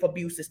covenant if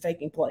abuse is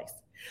taking place.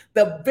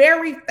 The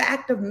very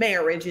fact of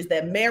marriage is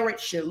that marriage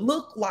should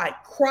look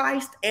like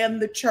Christ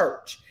and the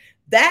church.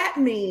 That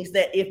means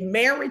that if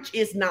marriage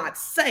is not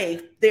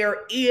safe,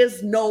 there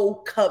is no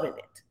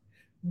covenant.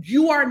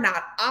 You are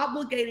not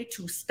obligated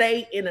to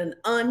stay in an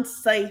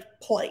unsafe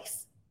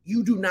place.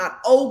 You do not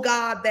owe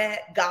God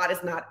that. God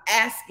is not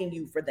asking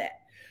you for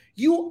that.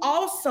 You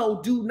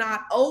also do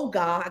not owe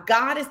God.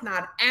 God is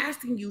not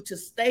asking you to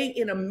stay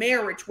in a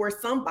marriage where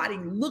somebody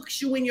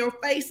looks you in your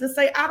face and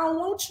say, I don't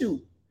want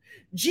you.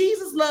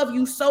 Jesus loved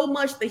you so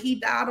much that he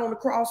died on the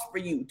cross for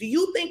you. Do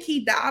you think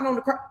he died on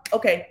the cross?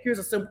 Okay, here's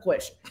a simple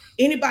question.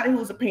 Anybody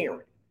who's a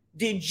parent,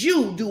 did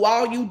you do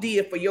all you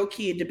did for your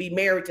kid to be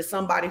married to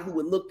somebody who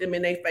would look them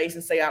in their face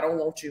and say, I don't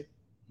want you?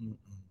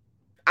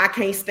 I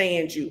can't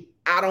stand you.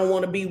 I don't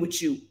want to be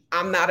with you.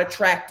 I'm not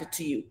attracted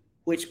to you,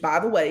 which, by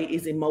the way,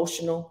 is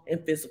emotional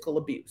and physical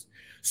abuse.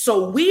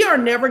 So we are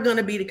never going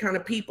to be the kind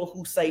of people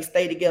who say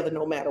stay together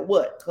no matter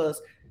what,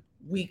 because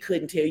we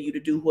couldn't tell you to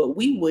do what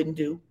we wouldn't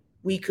do.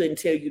 We couldn't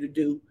tell you to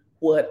do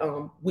what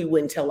we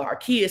wouldn't tell our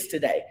kids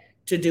today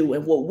to do.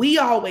 And what we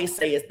always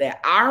say is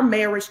that our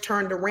marriage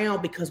turned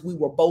around because we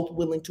were both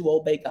willing to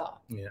obey God.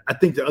 Yeah, I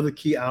think the other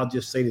key, I'll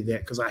just say to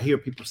that, because I hear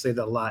people say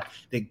that a lot,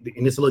 and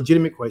it's a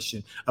legitimate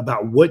question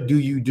about what do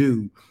you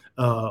do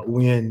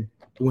when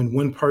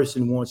one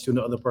person wants to and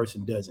the other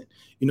person doesn't.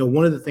 You know,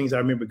 one of the things I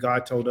remember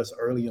God told us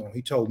early on,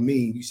 he told me,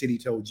 you said he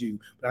told you,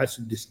 but I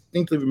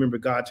distinctly remember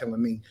God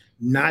telling me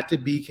not to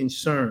be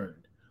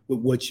concerned with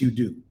what you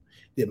do,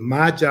 that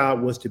my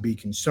job was to be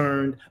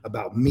concerned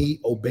about me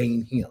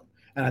obeying him.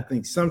 And I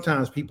think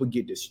sometimes people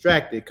get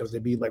distracted because they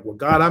be like, well,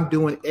 God, I'm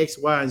doing X,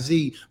 Y, and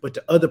Z, but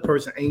the other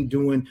person ain't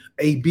doing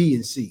A, B,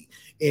 and C.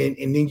 And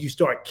then you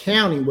start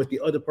counting what the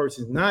other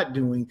person's not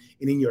doing.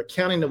 And then you're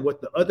counting of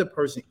what the other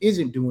person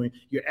isn't doing.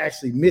 You're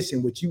actually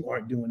missing what you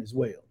aren't doing as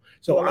well.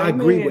 So I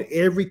agree with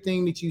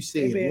everything that you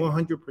said,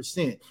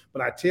 100%.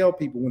 But I tell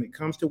people when it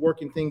comes to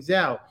working things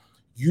out,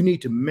 you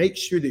need to make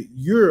sure that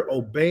you're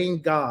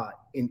obeying God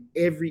in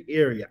every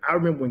area. I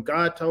remember when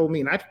God told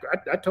me, and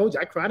I told you,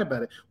 I cried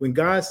about it. When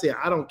God said,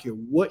 I don't care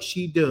what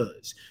she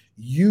does,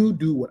 you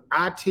do what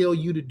I tell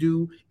you to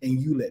do, and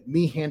you let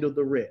me handle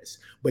the rest.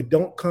 But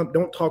don't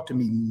talk to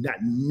me not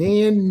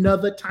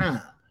another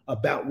time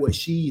about what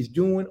she is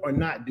doing or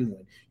not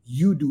doing.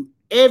 You do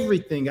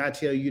everything I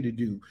tell you to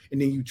do,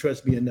 and then you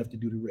trust me enough to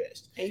do the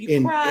rest. And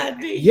you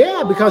cried,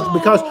 yeah, because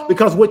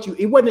what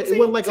it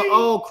wasn't like an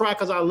all cry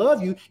because I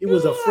love you. It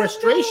was a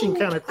frustration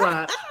kind of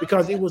cry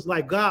because it was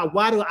like, God,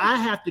 why do I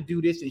have to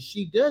do this and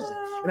she doesn't?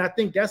 And I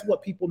think that's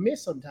what people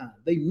miss sometimes.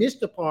 They miss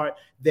the part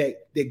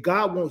that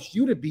God wants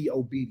you to be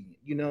obedient,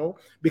 you know,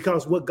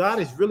 because what God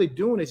is really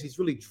doing is he's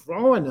really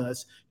drawing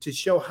us to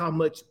show how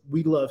much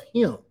we love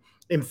him.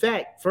 In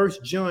fact, 1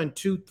 John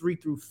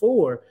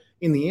 2:3-4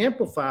 in the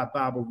Amplified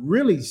Bible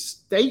really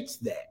states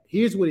that.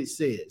 Here's what it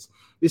says.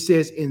 It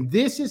says, and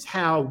this is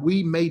how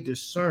we may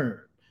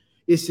discern.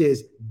 It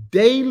says,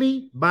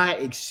 daily by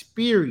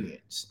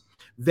experience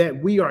that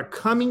we are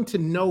coming to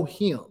know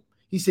him.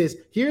 He says,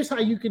 here's how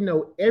you can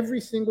know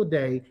every single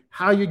day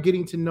how you're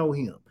getting to know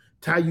him.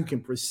 It's how you can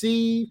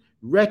perceive,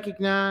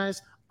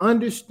 recognize,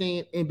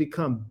 understand, and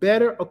become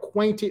better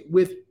acquainted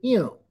with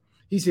him.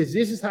 He says,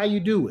 this is how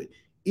you do it.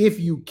 If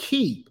you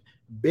keep,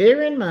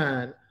 bear in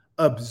mind,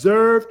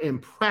 observe, and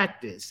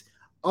practice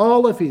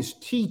all of his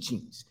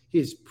teachings,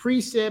 his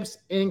precepts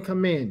and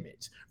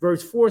commandments.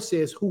 Verse 4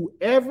 says,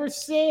 whoever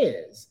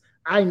says,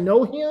 I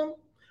know him,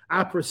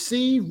 I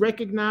perceive,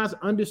 recognize,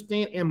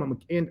 understand,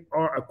 and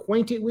are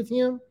acquainted with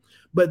him,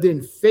 but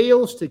then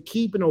fails to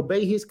keep and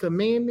obey his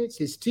commandments,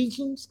 his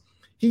teachings,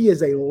 he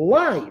is a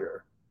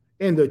liar,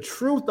 and the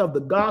truth of the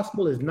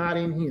gospel is not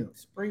in him.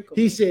 Sprinkle.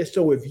 He says,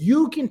 so if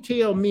you can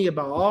tell me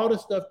about all the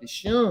stuff that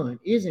Sean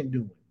isn't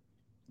doing,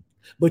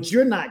 but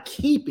you're not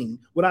keeping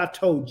what I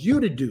told you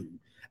to do,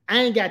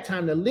 I ain't got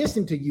time to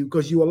listen to you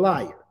because you're a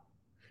liar.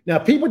 Now,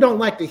 people don't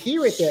like to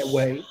hear it that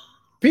way.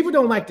 People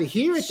don't like to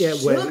hear it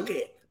that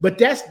way. But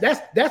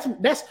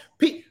that's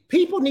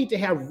people need to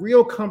have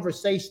real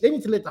conversations. They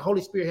need to let the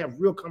Holy Spirit have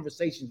real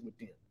conversations with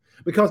them,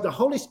 because the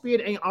Holy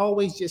Spirit ain't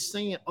always just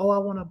saying, oh, I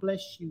want to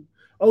bless you.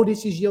 Oh,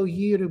 this is your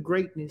year of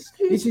greatness.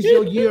 This is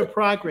your year of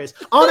progress.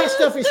 All that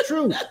stuff is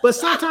true. But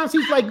sometimes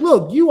he's like,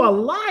 look, you a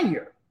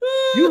liar.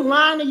 You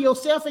lying to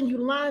yourself and you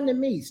lying to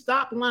me.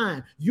 Stop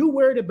lying. You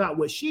worried about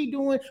what she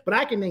doing, but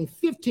I can name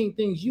 15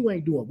 things you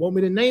ain't doing. Want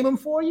me to name them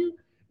for you?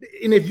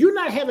 And if you're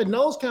not having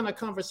those kind of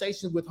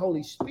conversations with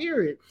Holy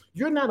Spirit,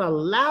 you're not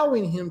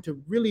allowing him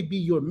to really be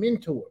your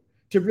mentor,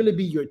 to really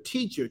be your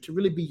teacher, to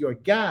really be your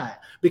guide.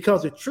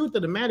 Because the truth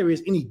of the matter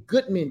is, any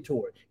good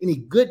mentor, any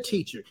good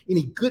teacher,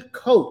 any good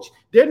coach,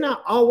 they're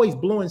not always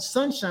blowing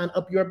sunshine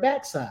up your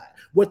backside.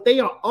 What they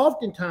are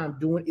oftentimes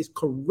doing is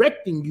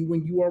correcting you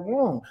when you are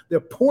wrong.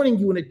 They're pointing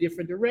you in a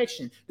different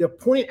direction. They're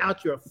pointing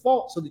out your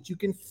faults so that you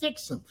can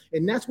fix them.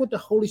 And that's what the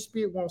Holy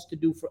Spirit wants to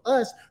do for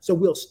us. So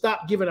we'll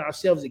stop giving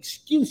ourselves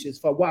excuses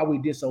for why we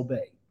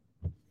disobey.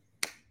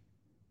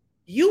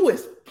 You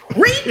is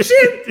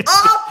preaching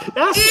up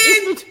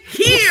in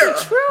here.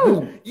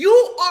 True.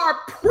 You are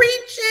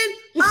preaching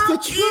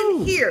up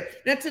in here.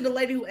 Now, to the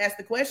lady who asked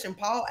the question,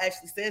 Paul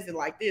actually says it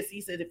like this. He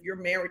said, if you're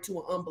married to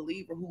an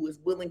unbeliever who is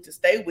willing to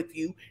stay with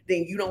you,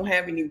 then you don't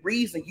have any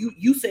reason.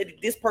 You said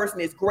that this person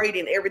is great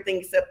in everything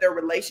except their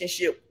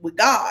relationship with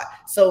God.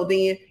 So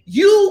then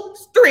you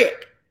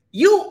strict.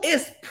 You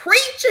is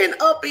preaching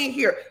up in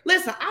here.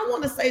 Listen, I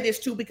want to say this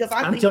too, because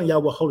I'm telling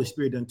y'all what Holy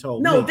Spirit done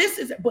told me. No, this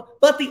is,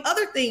 but the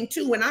other thing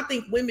too, and I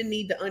think women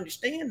need to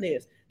understand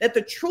this, that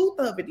the truth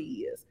of it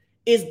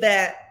is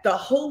that the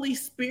Holy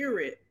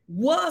Spirit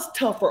was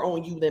tougher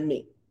on you than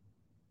me,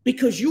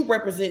 because you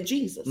represent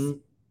Jesus. Mm-hmm.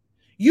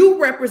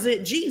 You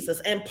represent Jesus.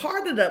 And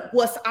part of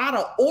what's out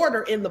of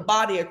order in the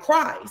body of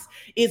Christ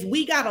is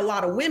we got a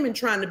lot of women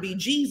trying to be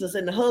Jesus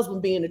and the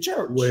husband being the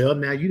church. Well,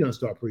 now you don't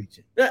start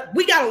preaching.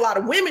 We got a lot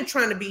of women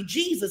trying to be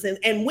Jesus,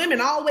 and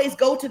women always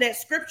go to that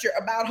scripture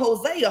about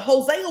Hosea.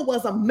 Hosea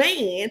was a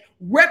man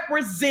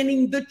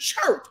representing the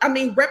church. I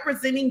mean,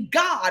 representing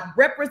God,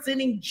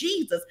 representing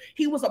Jesus.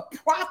 He was a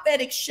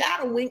prophetic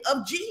shadowing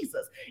of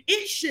Jesus.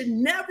 It should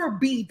never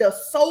be the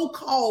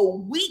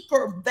so-called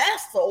weaker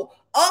vessel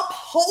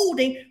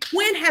upholding.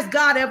 When has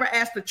God ever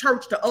asked the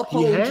church to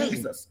uphold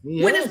Jesus?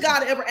 When has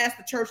God ever asked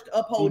the church to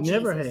uphold Jesus?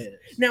 Never has.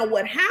 Now,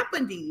 what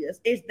happened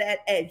is that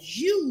as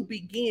you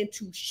begin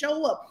to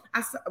show up,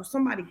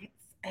 somebody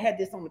had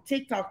this on the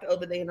TikTok the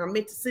other day, and I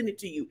meant to send it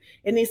to you.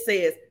 And it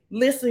says,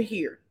 listen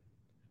here,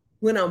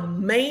 when a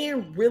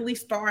man really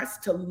starts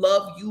to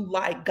love you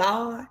like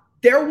God,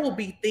 there will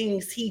be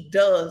things he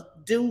does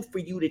do for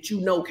you that you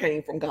know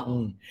came from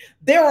God.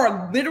 There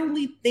are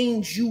literally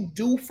things you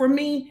do for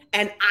me,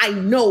 and I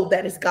know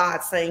that is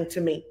God saying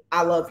to me,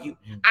 I love you.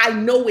 I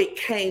know it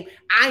came.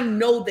 I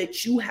know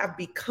that you have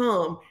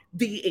become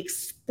the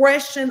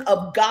expression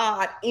of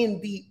God in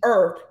the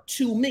earth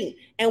to me.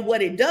 And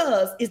what it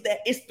does is that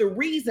it's the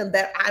reason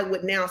that I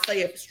would now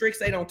say, if Strick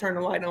say don't turn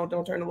the light on,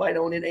 don't turn the light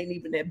on, it ain't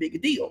even that big a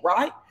deal,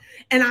 right?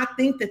 And I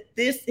think that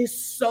this is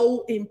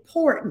so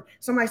important.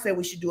 Somebody said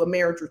we should do a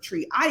marriage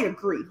retreat. I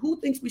agree.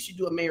 Who thinks we should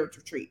do a marriage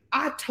retreat?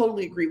 I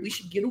totally agree. We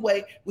should get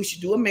away. We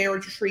should do a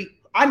marriage retreat.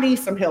 I need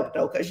some help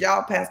though, because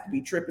y'all past to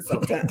be tripping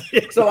sometimes.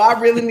 So I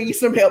really need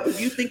some help. If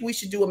you think we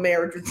should do a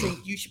marriage retreat,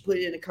 you should put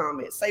it in the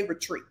comments. Say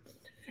retreat.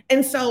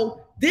 And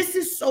so this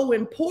is so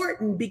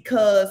important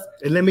because.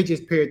 And let me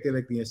just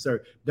parenthetically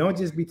insert. Don't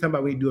just be talking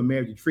about when you do a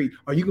marriage retreat.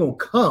 Are you going to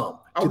come?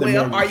 Are you going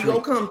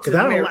to come to the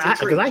marriage retreat?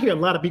 Because I hear a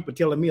lot of people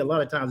telling me a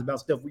lot of times about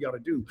stuff we ought to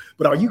do.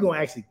 But are you going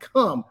to actually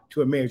come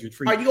to a marriage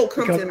retreat? Are you going to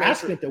come to the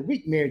marriage retreat? I spent a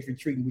week marriage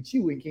retreating with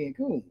you in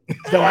Cancun.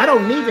 So I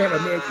don't need to have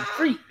a marriage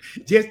retreat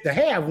just to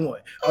have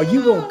one. Are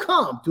you going to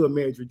come to a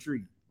marriage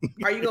retreat?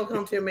 Are you going to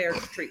come to a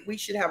marriage retreat? We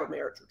should have a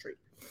marriage retreat.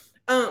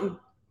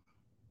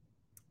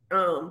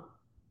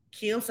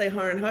 Kim say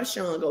her and her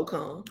Sean go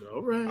come.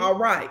 All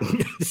right.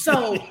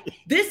 So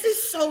this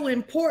is so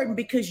important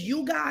because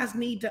you guys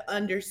need to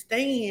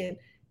understand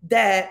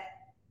that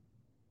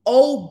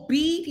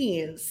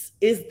obedience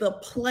is the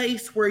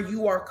place where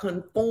you are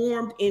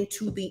conformed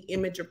into the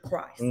image of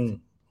Christ.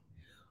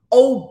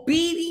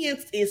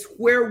 Obedience is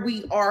where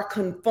we are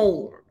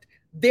conformed.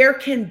 There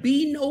can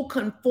be no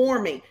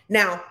conforming.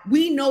 Now,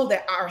 we know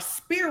that our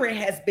spirit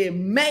has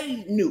been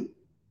made new.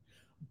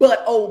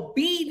 But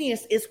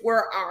obedience is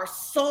where our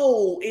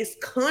soul is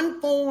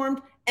conformed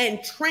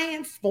and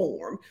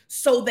transformed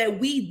so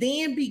that we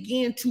then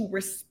begin to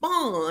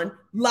respond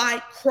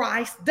like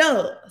Christ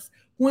does.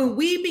 When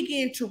we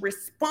begin to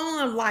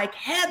respond like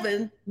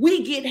heaven,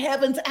 we get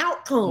heaven's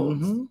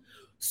outcomes.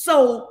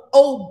 So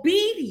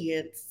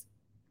obedience,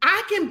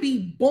 I can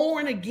be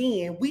born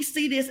again. We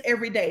see this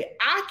every day.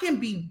 I can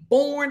be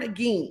born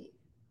again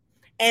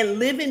and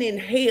living in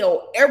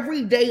hell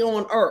every day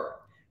on earth,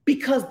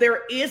 because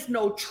there is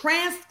no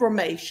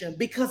transformation,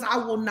 because I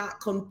will not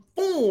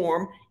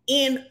conform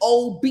in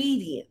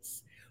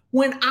obedience.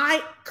 When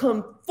I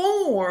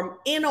conform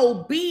in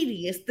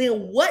obedience,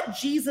 then what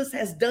Jesus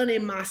has done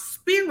in my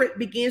spirit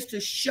begins to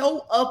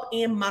show up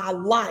in my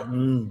life.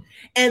 And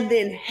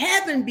then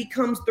heaven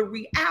becomes the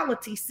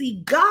reality.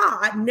 See,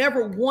 God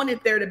never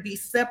wanted there to be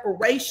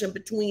separation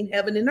between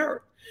heaven and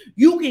earth.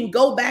 You can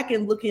go back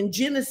and look in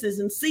Genesis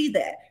and see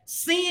that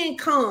sin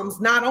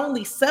comes, not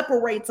only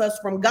separates us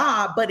from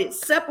God, but it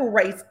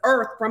separates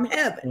earth from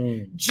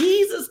heaven.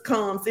 Jesus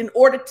comes in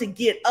order to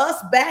get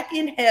us back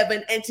in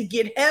heaven and to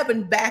get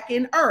heaven back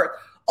in earth.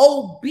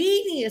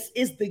 Obedience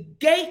is the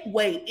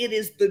gateway. It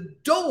is the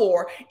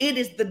door. It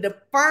is the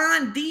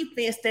defined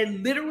defense that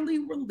literally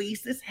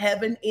releases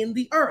heaven in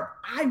the earth.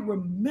 I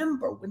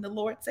remember when the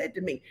Lord said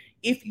to me,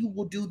 if you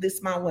will do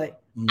this my way,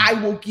 I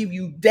will give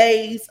you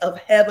days of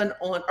heaven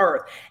on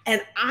earth.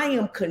 And I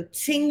am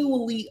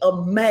continually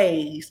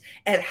amazed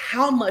at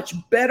how much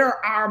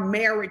better our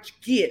marriage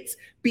gets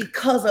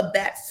because of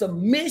that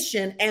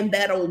submission and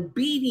that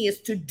obedience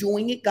to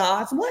doing it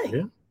God's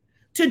way.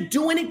 To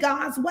doing it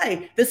God's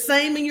way. The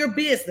same in your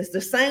business, the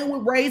same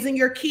with raising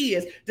your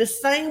kids, the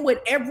same with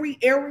every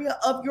area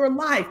of your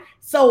life.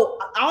 So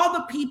all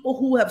the people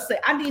who have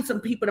said, I need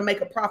some people to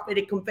make a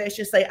prophetic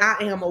confession, say, I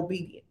am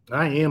obedient.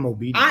 I am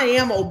obedient. I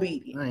am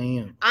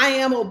obedient. I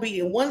am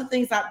obedient. One of the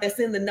things that's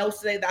in the notes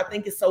today that I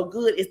think is so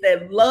good is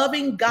that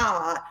loving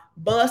God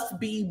must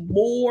be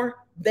more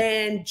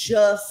than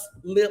just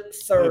lip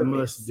service. It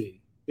must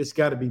be. It's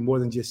got to be more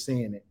than just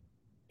saying it.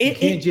 It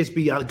can't just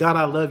be God,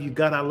 I love you,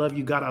 God, I love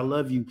you, God, I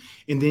love you.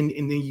 And then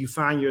you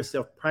find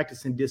yourself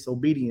practicing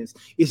disobedience.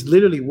 It's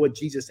literally what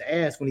Jesus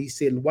asked when he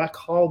said, why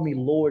call me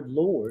Lord,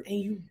 Lord?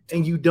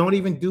 And you don't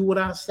even do what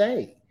I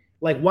say.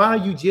 Like, why are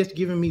you just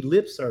giving me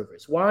lip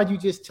service? Why are you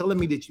just telling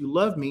me that you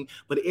love me,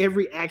 but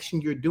every action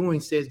you're doing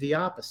says the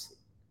opposite?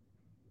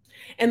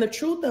 And the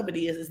truth of it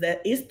is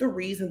that it's the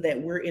reason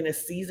that we're in a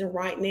season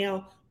right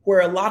now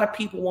where a lot of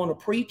people want a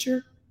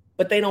preacher,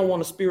 but they don't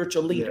want a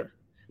spiritual leader.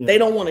 Yeah. They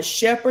don't want a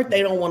shepherd.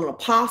 They don't want an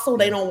apostle.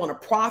 They don't want a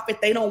prophet.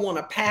 They don't want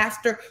a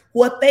pastor.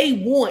 What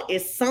they want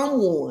is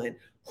someone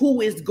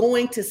who is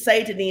going to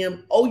say to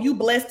them, oh, you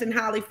blessed and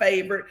highly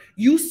favored,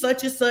 you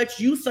such and such,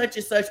 you such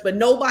and such, but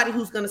nobody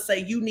who's going to say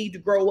you need to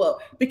grow up.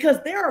 Because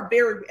there are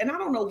and I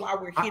don't know why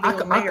we're hitting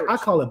on marriage. I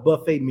call it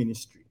buffet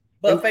ministry.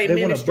 They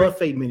want a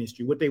buffet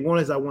ministry. What they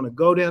want is, I want to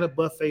go down the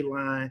buffet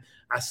line.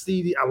 I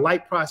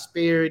like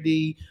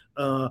prosperity.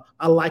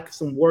 I like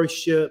some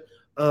worship.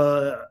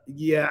 I'm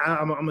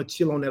gonna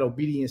chill on that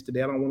obedience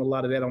today. I don't want a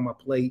lot of that on my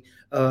plate.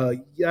 All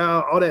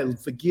that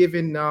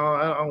forgiving. No,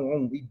 I don't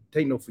want to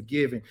take no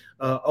forgiving.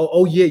 Yeah.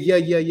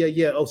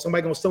 Oh,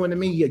 somebody gonna sow into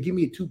me? Yeah, give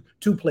me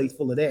two plates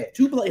full of that.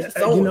 2 plates,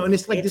 and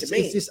it's like this.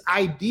 It's this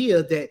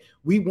idea that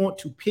we want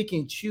to pick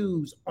and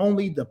choose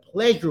only the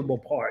pleasurable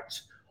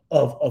parts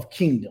of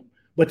kingdom.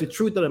 But the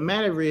truth of the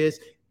matter is,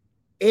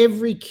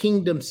 every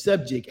kingdom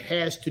subject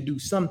has to do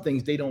some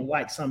things they don't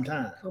like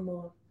sometimes. Come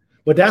on.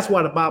 But that's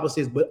why the Bible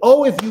says, but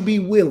if you be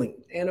willing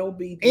and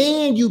obedient,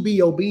 and you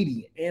be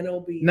obedient and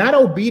obedient, not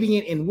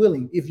obedient and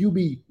willing. If you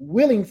be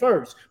willing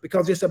first,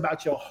 because it's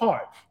about your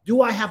heart.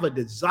 Do I have a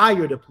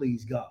desire to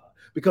please God?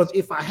 Because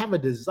if I have a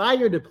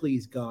desire to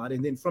please God,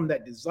 and then from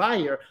that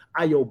desire,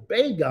 I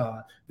obey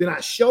God, then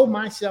I show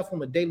myself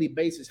on a daily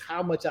basis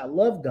how much I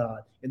love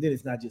God. And then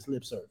it's not just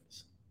lip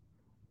service.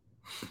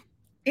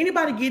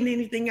 Anybody getting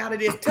anything out of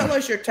this? Tell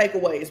us your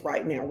takeaways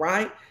right now,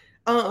 right?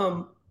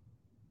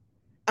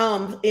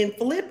 In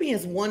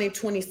Philippians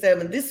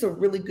 1:27, this is a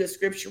really good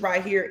scripture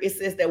right here. It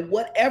says that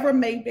whatever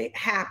may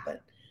happen,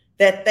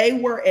 that they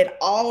were at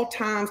all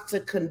times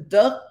to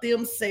conduct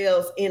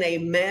themselves in a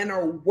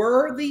manner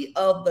worthy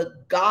of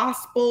the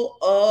gospel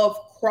of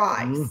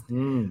Christ.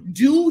 Mm-hmm.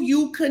 Do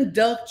you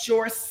conduct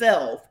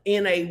yourself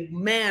in a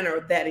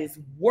manner that is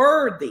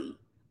worthy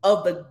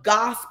of the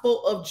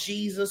gospel of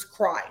Jesus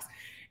Christ?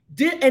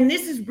 And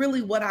this is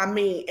really what I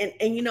mean.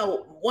 And you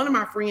know, one of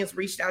my friends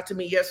reached out to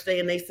me yesterday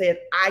and they said,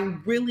 I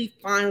really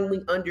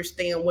finally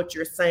understand what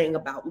you're saying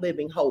about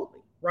living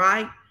holy,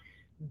 right?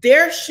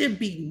 There should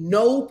be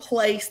no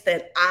place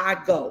that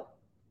I go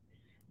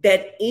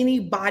that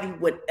anybody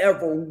would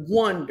ever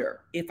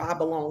wonder if I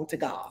belong to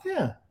God.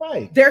 Yeah,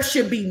 right. There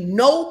should be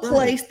no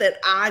place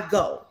that I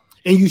go.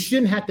 And you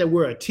shouldn't have to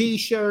wear a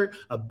T-shirt,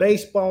 a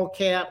baseball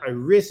cap, a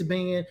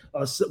wristband,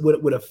 or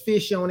with a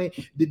fish on it,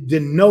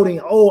 denoting,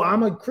 oh,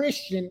 I'm a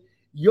Christian.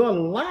 Your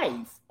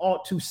life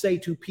ought to say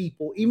to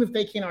people, even if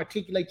they can't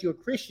articulate you're a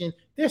Christian,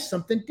 there's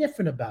something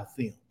different about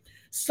them.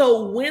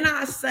 So when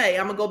I say,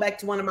 I'm going to go back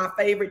to one of my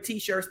favorite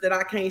T-shirts that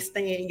I can't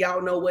stand,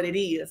 y'all know what it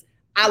is.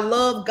 I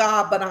love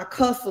God, but I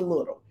cuss a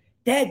little.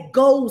 That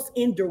goes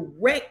in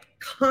direct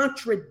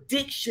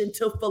contradiction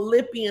to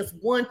Philippians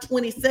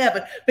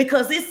 1:27,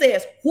 because it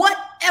says,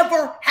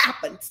 whatever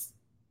happens,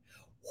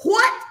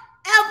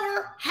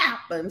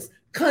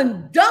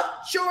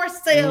 conduct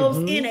yourselves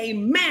in a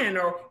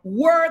manner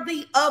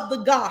worthy of the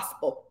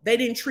gospel. They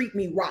didn't treat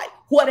me right.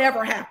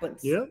 Whatever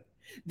happens. Yeah.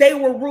 They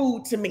were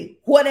rude to me.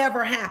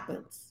 Whatever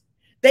happens.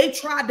 They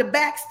tried to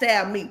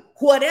backstab me.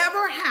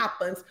 Whatever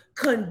happens,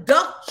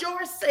 conduct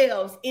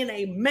yourselves in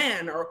a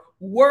manner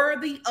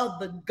worthy of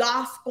the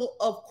gospel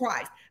of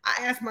Christ. I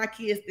ask my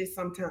kids this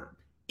sometimes.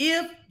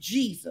 If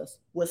Jesus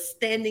was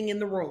standing in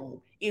the room,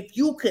 if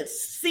you could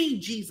see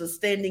Jesus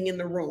standing in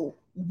the room,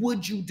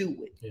 would you do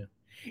it? Yeah.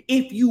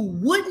 If you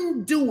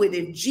wouldn't do it,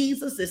 if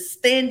Jesus is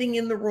standing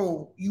in the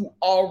room, you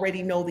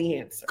already know the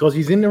answer. Because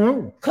he's in the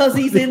room. Because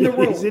he's in the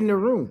room. He's in the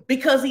room.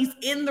 Because he's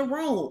in the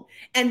room.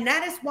 And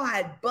that is why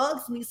it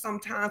bugs me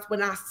sometimes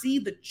when I see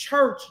the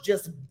church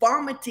just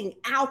vomiting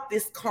out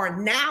this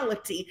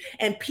carnality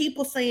and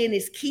people saying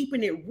it's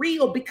keeping it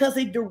real, because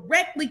it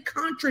directly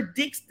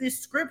contradicts this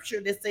scripture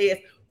that says,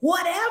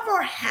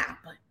 whatever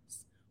happens,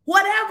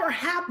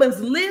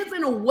 live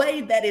in a way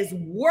that is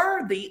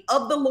worthy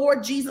of the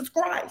Lord Jesus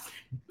Christ.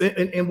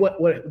 And what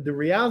the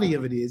reality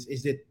of it is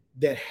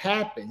that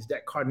happens,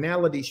 that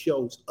carnality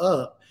shows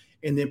up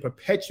and then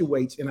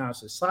perpetuates in our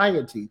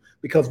society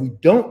because we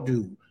don't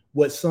do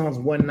what Psalms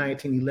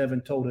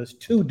 119:11 told us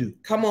to do.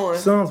 Come on.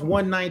 Psalms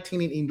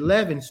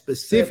 119:11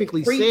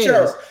 specifically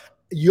says,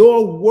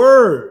 your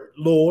word,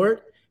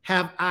 Lord,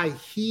 have I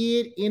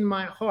hid in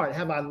my heart?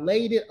 Have I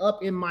laid it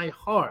up in my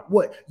heart?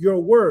 What? Your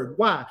word.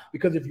 Why?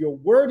 Because if your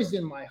word is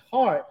in my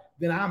heart,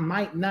 then I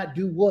might not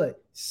do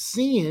what?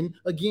 Sin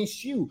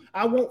against you.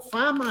 I won't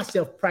find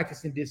myself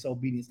practicing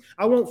disobedience.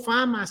 I won't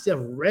find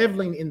myself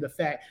reveling in the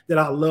fact that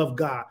I love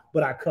God,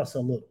 but I cuss a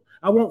little.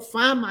 I won't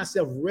find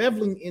myself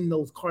reveling in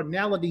those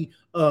carnality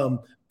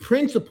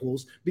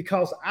principles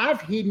because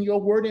I've hidden your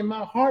word in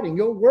my heart, and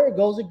your word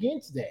goes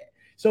against that.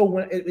 So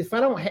if I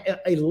don't have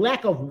a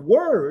lack of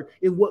word,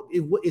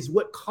 is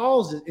what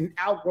causes an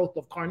outgrowth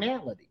of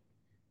carnality.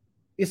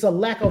 It's a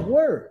lack of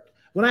word.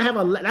 When I have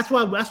that's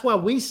why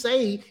we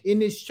say in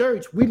this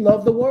church we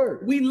love the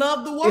word. We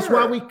love the word.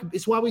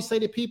 It's why we say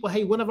to people,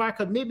 hey, one of our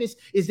commitments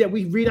is that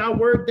we read our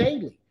word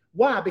daily.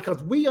 Why?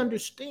 Because we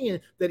understand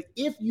that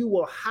if you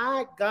will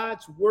hide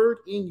God's word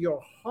in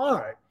your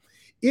heart,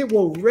 it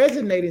will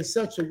resonate in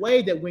such a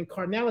way that when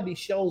carnality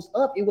shows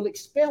up, it will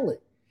expel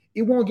it.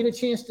 It won't get a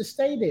chance to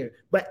stay there.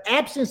 But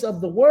absence of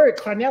the word,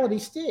 carnality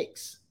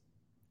sticks.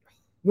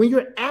 When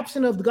you're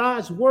absent of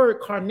God's word,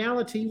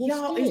 carnality will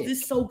Y'all, stick. is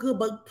this so good?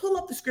 But pull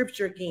up the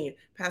scripture again,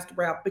 Pastor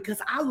Ralph,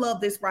 because I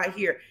love this right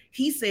here.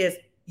 He says,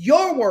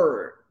 your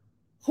word,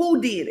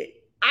 who did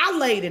it? I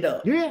laid it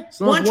up. Yeah.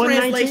 One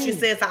translation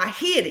says, I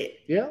hid it.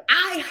 Yeah.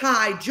 I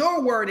hide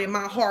your word in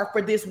my heart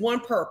for this one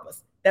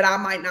purpose, that I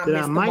might not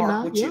miss the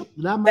mark with you.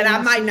 That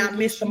I might not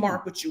miss the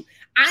mark with you.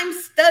 I'm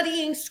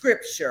studying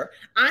scripture.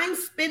 I'm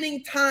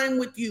spending time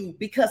with you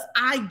because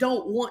I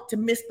don't want to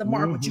miss the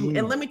mark with you.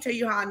 And let me tell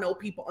you how I know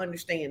people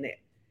understand that.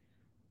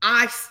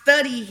 I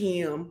study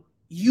him,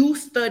 you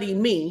study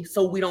me,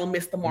 so we don't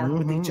miss the mark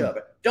with each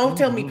other. Don't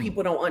tell me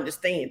people don't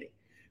understand it.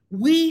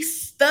 We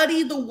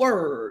study the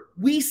word.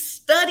 We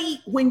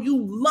study. When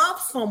you love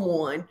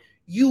someone,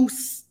 you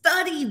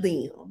study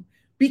them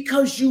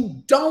because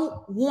you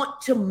don't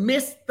want to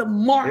miss the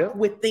mark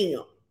with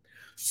them.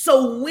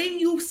 So when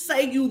you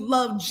say you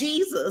love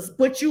Jesus,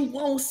 but you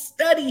won't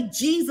study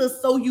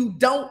Jesus so you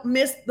don't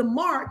miss the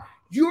mark,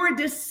 you're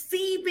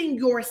deceiving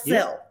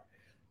yourself.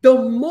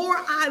 The more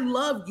I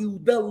love you,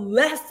 the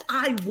less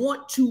I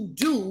want to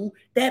do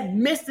that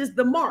misses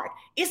the mark.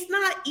 It's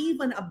not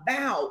even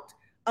about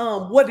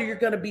whether you're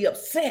going to be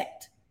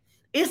upset.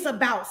 It's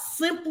about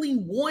simply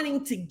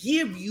wanting to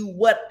give you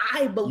what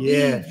I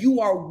believe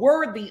you are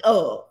worthy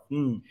of.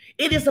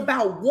 It is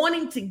about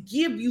wanting to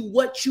give you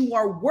what you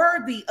are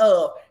worthy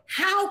of.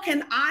 How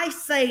can I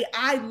say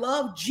I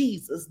love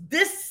Jesus?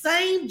 This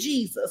same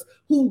Jesus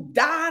who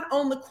died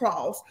on the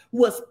cross,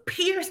 was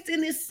pierced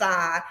in his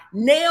side,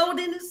 nailed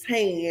in his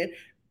hand,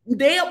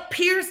 they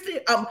pierced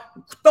it,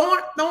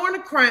 thorn a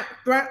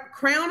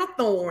crown of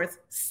thorns,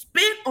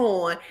 spit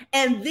on,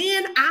 and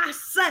then I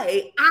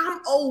say I'm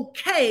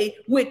okay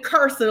with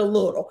cursing a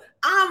little.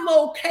 I'm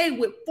okay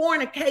with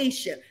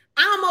fornication.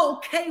 I'm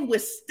okay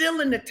with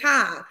stealing the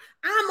tithe.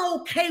 I'm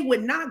okay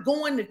with not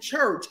going to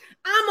church.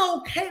 I'm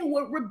okay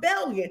with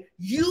rebellion.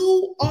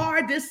 You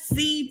are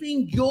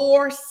deceiving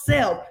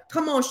yourself.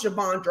 Come on,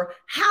 Shavondra.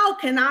 How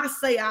can I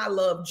say I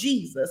love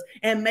Jesus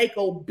and make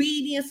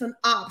obedience an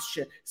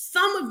option?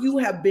 Some of you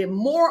have been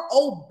more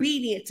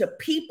obedient to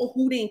people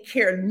who didn't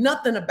care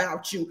nothing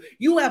about you.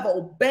 You have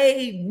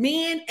obeyed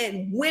men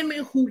and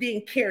women who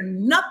didn't care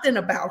nothing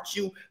about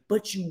you,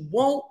 but you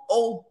won't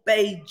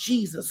obey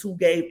Jesus who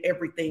gave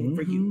everything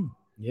for you.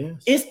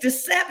 Yes. It's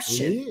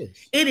deception.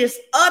 It is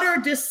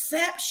utter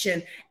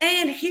deception.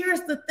 And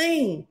here's the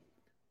thing.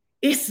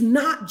 It's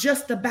not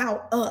just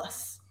about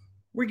us.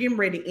 We're getting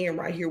ready to end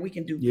right here. We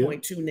can do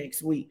point 2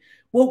 next week.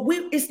 Well,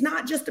 it's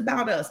not just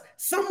about us.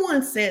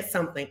 Someone said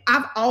something.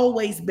 I've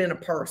always been a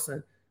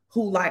person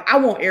who I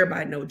want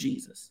everybody to know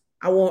Jesus.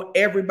 I want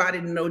everybody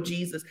to know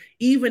Jesus.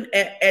 Even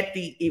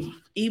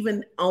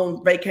even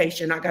on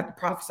vacation, I got to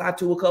prophesy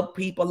to a couple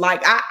people.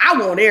 I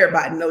want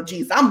everybody to know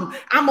Jesus.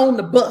 I'm on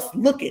the bus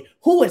looking.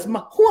 Who am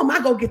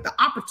I gonna get the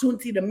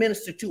opportunity to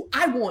minister to?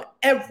 I want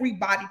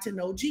everybody to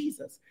know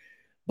Jesus.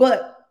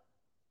 But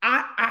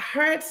I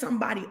heard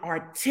somebody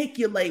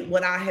articulate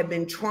what I have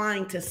been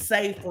trying to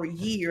say for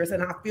years,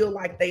 and I feel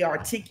like they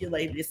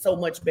articulated it so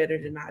much better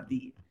than I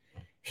did.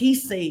 He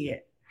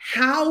said,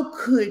 how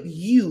could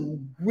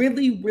you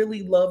really,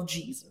 really love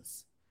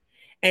Jesus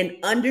and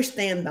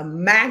understand the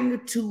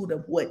magnitude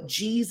of what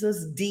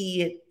Jesus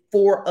did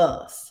for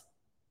us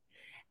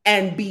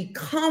and be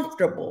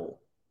comfortable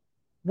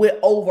with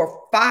over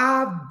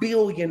 5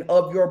 billion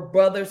of your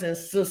brothers and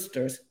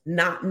sisters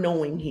not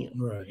knowing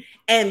him,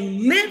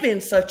 and live in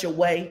such a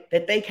way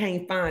that they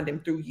can't find him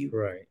through you?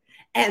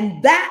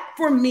 And that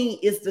for me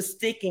is the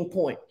sticking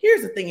point.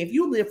 Here's the thing. If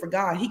you live for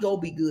God, he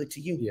gonna be good to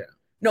you.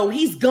 No,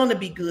 he's gonna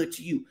be good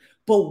to you.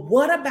 But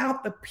what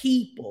about the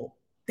people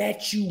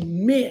that you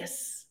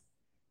miss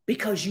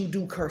because you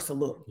do curse a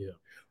little?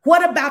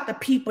 What about the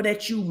people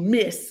that you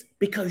miss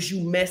because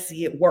you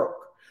messy at work?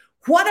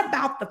 What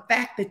about the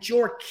fact that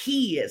your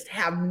kids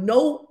have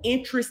no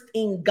interest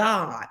in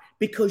God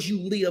because you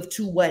live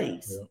 2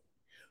 ways?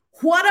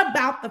 What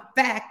about the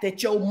fact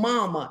that your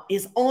mama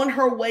is on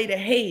her way to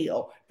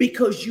hell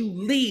because you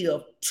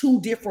live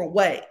 2 different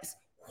ways?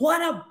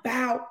 What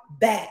about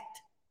that?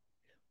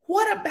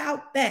 What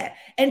about that?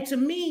 And to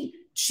me,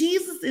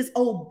 Jesus'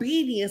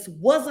 obedience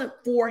wasn't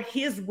for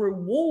his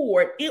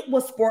reward. It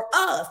was for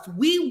us.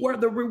 We were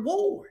the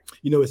reward.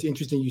 You know, it's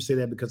interesting you say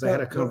that because I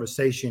had a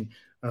conversation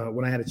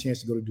when I had a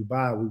chance to go to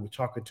Dubai. We were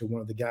talking to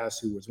one of the guys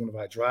who was one of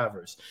our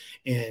drivers.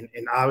 And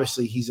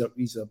obviously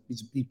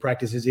he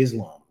practices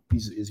Islam.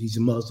 He's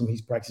a Muslim.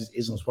 He's practices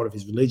Islam as part of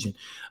his religion.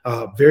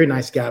 Very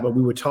nice guy. But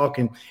we were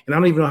talking, and I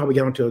don't even know how we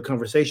got into a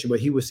conversation, but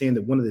he was saying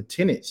that one of the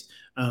tenets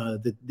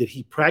that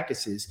he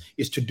practices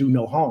is to do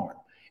no harm.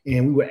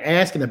 And we were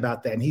asking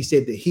about that. And he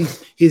said that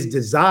his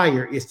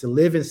desire is to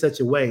live in such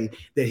a way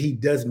that he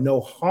does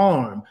no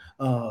harm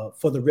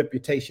for the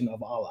reputation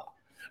of Allah.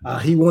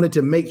 He wanted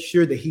to make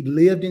sure that he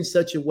lived in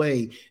such a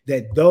way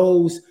that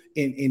those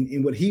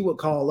in what he would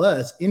call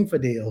us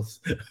infidels,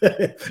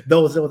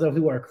 those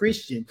who are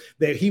Christian,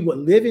 that he would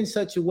live in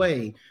such a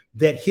way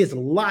that his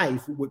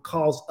life would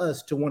cause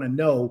us to want to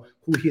know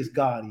who his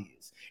God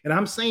is. And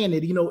I'm saying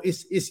that,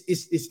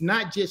 it's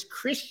not just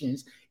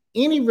Christians.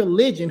 Any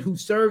religion who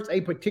serves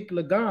a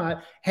particular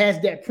God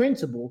has that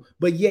principle,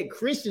 but yet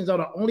Christians are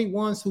the only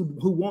ones who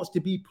wants to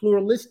be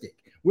pluralistic.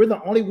 We're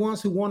the only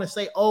ones who want to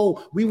say,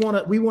 oh, we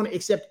want to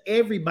accept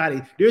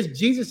everybody.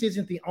 Jesus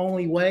isn't the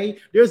only way.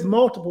 There's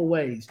multiple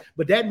ways.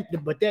 But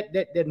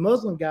that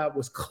Muslim guy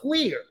was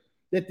clear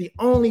that the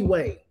only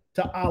way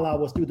to Allah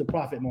was through the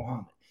Prophet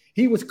Muhammad.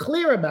 He was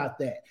clear about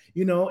that,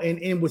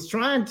 and was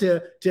trying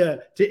to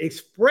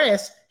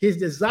express his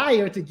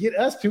desire to get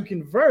us to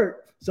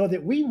convert so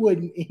that we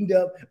wouldn't end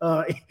up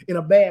in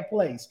a bad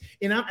place.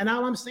 And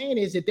all I'm saying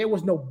is that there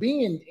was no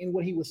bend in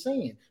what he was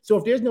saying. So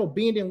if there's no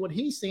bend in what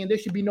he's saying, there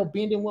should be no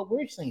bend in what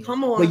we're saying.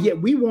 Come on. But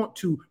yet we want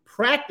to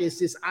practice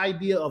this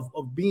idea of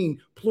being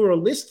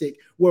pluralistic,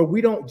 where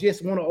we don't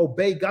just want to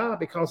obey God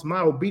because my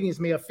obedience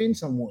may offend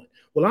someone.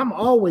 Well, I'm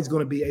always going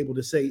to be able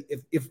to say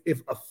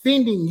if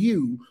offending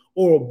you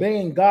or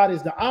obeying God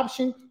is the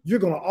option, you're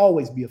going to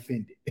always be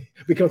offended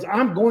because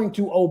I'm going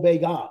to obey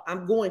God.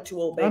 I'm going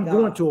to obey God.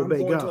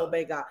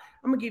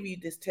 I'm going to give you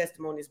this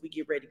testimony as we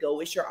get ready to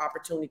go. It's your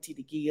opportunity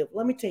to give.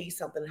 Let me tell you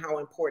something, how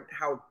important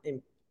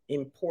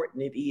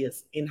it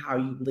is in how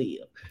you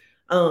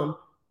live.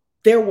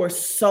 There were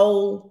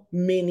so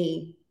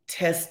many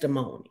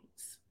testimonies.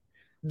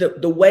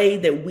 The way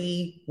that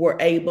we were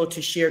able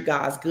to share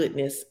God's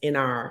goodness in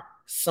our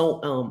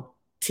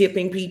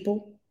tipping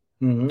people,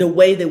 the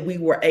way that we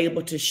were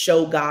able to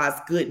show God's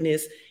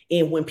goodness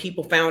in when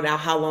people found out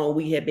how long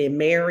we had been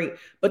married.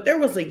 But there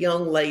was a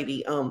young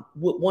lady,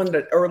 one of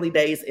the early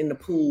days in the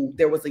pool,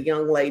 there was a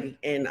young lady,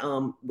 and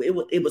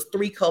it was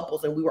 3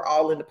 couples, and we were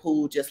all in the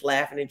pool just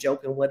laughing and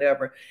joking,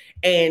 whatever.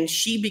 And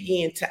she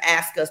began to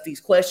ask us these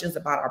questions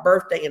about our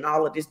birthday and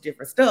all of this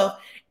different stuff.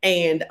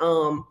 And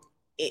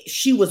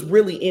she was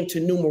really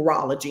into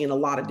numerology and a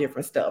lot of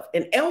different stuff.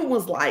 And Ellen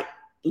was like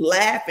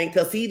laughing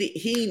because he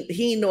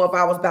didn't know if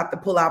I was about to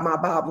pull out my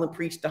Bible and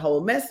preach the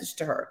whole message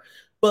to her.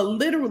 But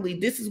literally,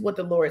 this is what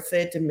the Lord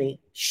said to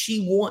me.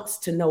 She wants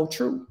to know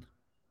truth.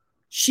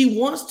 She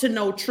wants to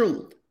know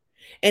truth.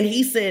 And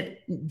he said,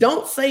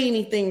 don't say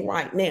anything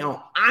right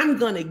now. I'm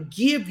going to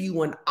give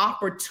you an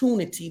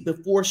opportunity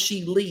before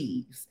she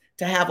leaves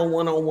to have a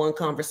one-on-one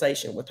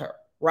conversation with her,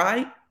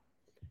 right?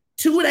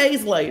 2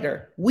 days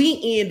later,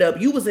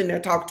 you was in there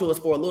talking to us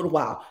for a little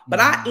while, but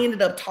I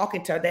ended up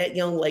talking to that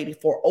young lady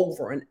for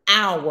over an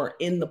hour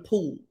in the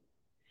pool.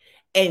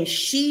 And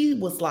she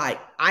was like,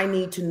 I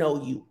need to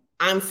know you.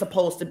 I'm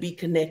supposed to be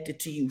connected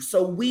to you.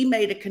 So we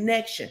made a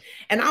connection.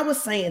 And I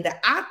was saying that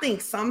I think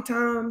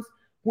sometimes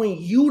when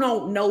you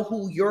don't know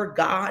who your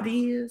God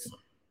is,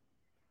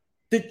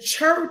 the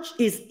church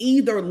is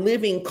either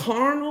living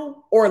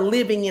carnal or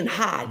living in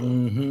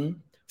hiding. Mm-hmm.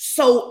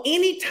 So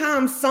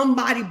anytime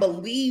somebody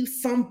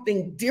believes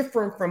something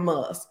different from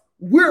us,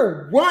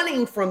 we're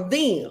running from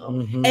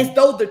them as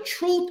though the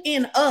truth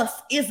in us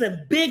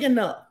isn't big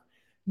enough.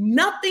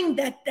 Nothing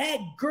that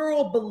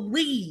girl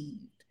believed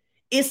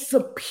is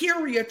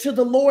superior to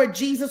the Lord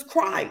Jesus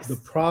Christ. The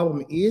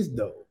problem is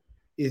that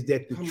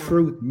the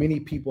truth many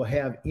people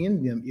have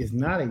in them is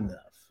not enough.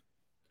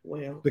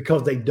 Well,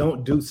 because they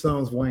don't do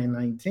Psalms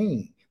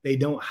 119. They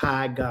don't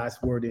hide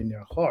God's word in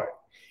their heart.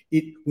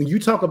 When you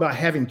talk about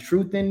having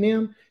truth in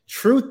them,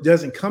 truth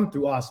doesn't come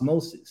through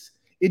osmosis.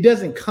 It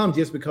doesn't come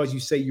just because you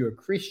say you're a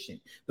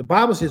Christian. The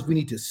Bible says we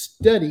need to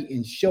study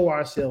and show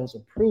ourselves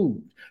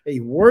approved,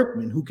 a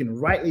workman who can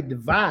rightly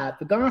divide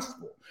the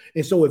gospel.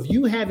 And so if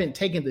you haven't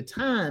taken the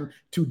time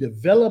to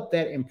develop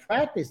that and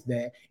practice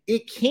that,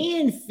 it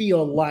can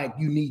feel like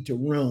you need to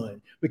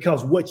run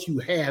because what you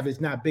have is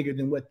not bigger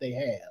than what they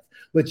have.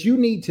 But you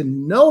need to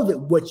know that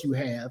what you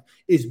have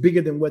is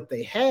bigger than what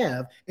they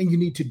have, and you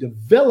need to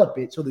develop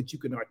it so that you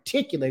can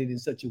articulate it in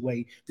such a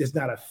way that's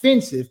not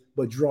offensive,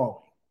 but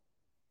drawing.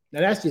 Now,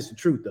 that's just the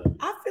truth, though.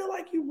 I feel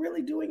like you're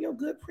really doing your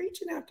good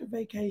preaching after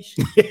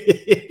vacation.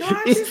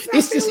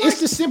 It's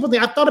the simple thing.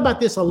 I thought about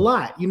this a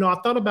lot. I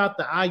thought about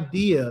the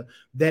idea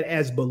that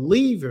as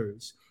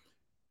believers,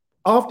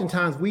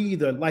 oftentimes we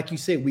either, like you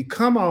said, we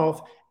come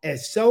off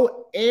as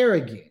so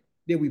arrogant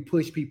that we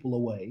push people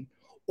away,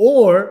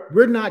 or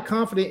we're not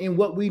confident in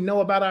what we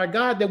know about our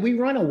God that we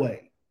run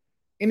away.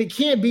 And it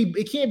can't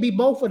be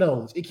both of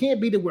those. It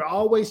can't be that we're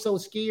always so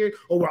scared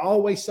or we're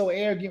always so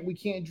arrogant we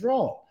can't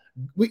draw.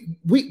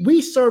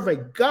 We serve a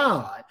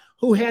God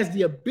who has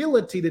the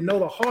ability to know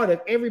the heart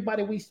of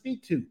everybody we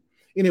speak to.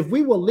 And if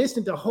we will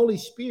listen to Holy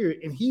Spirit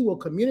and he will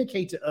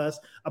communicate to us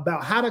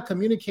about how to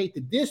communicate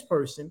to this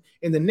person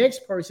and the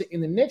next person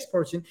and the next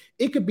person,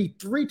 it could be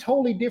 3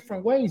 totally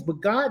different ways,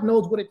 but God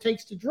knows what it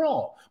takes to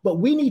draw. But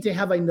we need to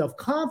have enough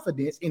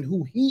confidence in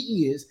who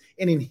he is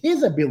and in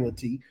his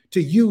ability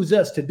to use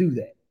us to do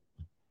that.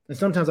 And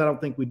sometimes I don't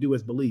think we do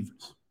as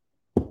believers.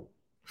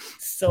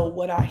 So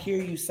what I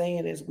hear you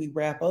saying as we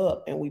wrap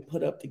up and we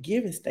put up the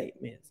giving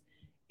statements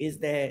is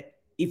that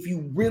if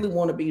you really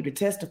want to be able to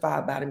testify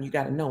about him, you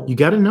got to know him. You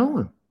got to know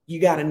him. You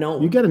got to know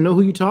him. You got to know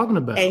who you're talking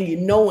about. And you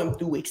know him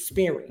through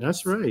experience.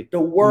 That's right. The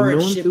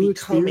word should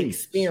become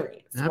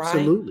experience.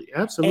 Absolutely.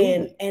 Right?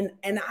 Absolutely.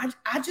 And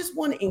I just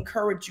want to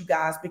encourage you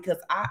guys, because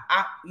I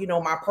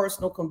my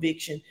personal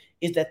conviction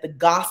is that the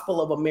gospel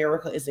of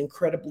America is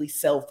incredibly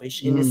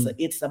selfish, and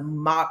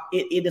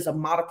it is a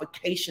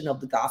modification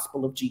of the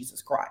gospel of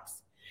Jesus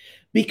Christ.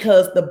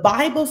 Because the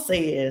Bible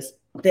says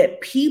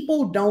that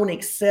people don't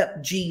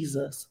accept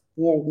Jesus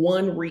for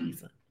one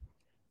reason.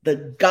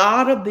 The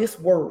God of this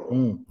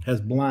world has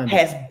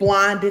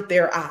blinded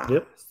their eyes.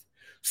 Yep.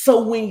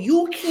 So when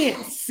you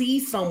can't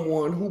see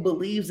someone who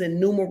believes in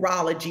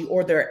numerology,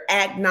 or they're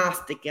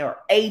agnostic or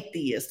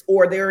atheist,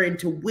 or they're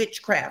into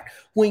witchcraft,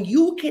 when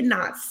you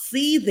cannot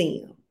see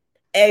them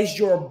as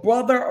your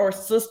brother or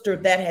sister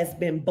that has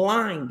been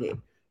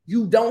blinded,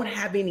 you don't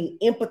have any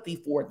empathy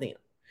for them.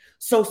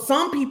 So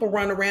some people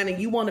run around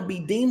and you want to be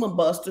demon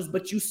busters,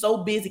 but you're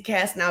so busy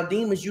casting out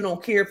demons, you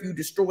don't care if you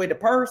destroy the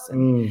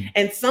person.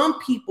 And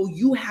some people,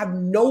 you have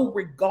no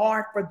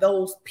regard for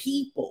those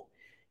people.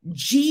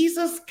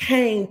 Jesus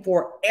came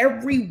for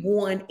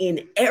everyone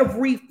in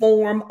every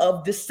form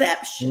of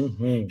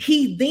deception.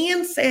 He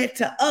then said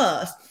to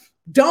us,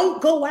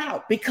 don't go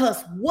out,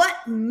 because what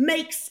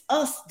makes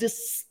us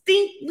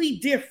distinctly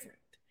different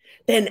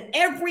than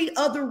every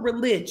other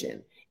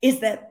religion is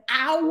that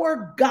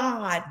our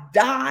God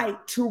died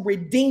to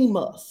redeem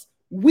us.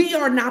 We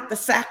are not the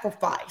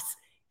sacrifice.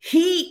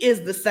 He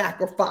is the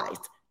sacrifice.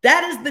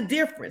 That is the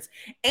difference.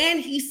 And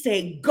he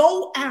said,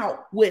 go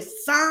out with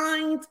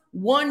signs,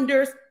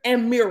 wonders,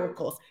 and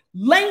miracles.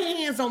 Lay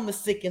hands on the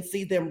sick and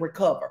see them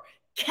recover.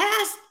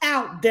 Cast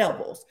out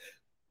devils.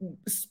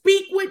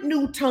 Speak with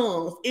new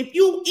tongues. If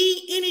you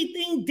eat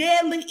anything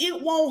deadly, it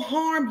won't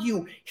harm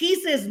you.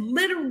 He says,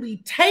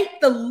 literally,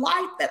 take the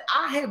life that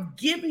I have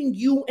given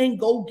you and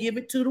go give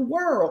it to the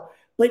world.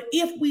 But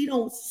if we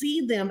don't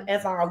see them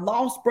as our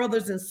lost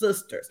brothers and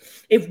sisters,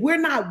 if we're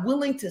not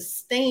willing to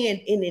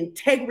stand in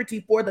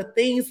integrity for the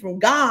things from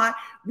God,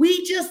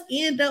 we just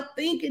end up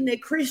thinking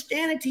that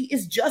Christianity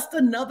is just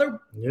another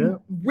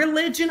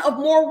religion of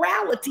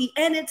morality,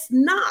 and it's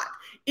not.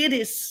 It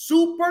is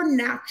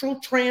supernatural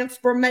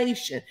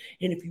transformation.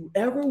 And if you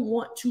ever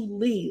want to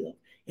live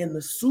in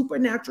the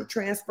supernatural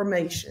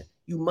transformation,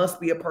 you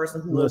must be a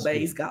person who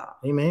obeys God.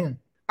 Amen.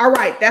 All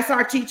right, that's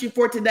our teaching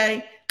for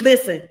today.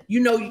 Listen,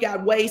 you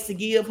got ways to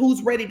give.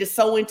 Who's ready to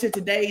sow into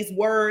today's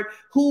word?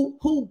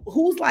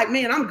 Who's like,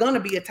 man, I'm gonna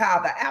be a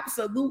tither.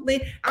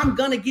 Absolutely, I'm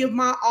gonna give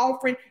my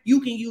offering. You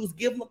can use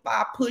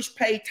Givelify,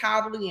 PushPay,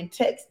 Tithely, and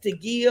text to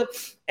give.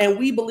 And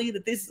we believe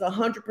that this is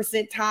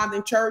 100%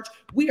 tithing church.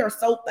 We are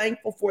so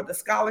thankful for the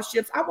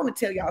scholarships. I want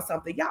to tell y'all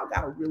something. Y'all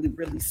got a really,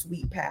 really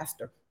sweet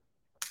pastor.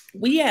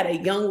 We had a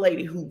young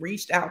lady who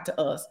reached out to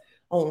us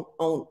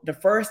on the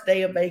first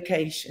day of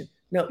vacation.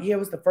 It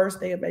was the first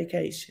day of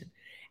vacation.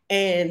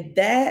 And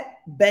that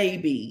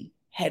baby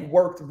had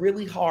worked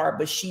really hard,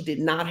 but she did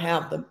not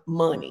have the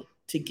money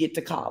to get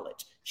to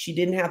college. She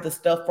didn't have the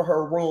stuff for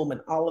her room and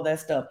all of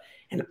that stuff.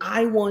 And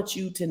I want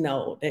you to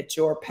know that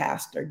your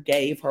pastor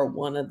gave her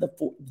one of the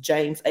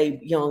James A.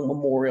 Young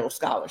Memorial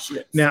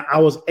Scholarships. Now, I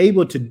was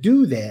able to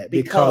do that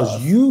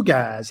because you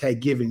guys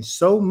had given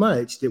so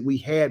much that we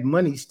had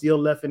money still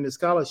left in the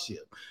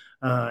scholarship.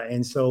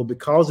 And so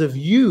because of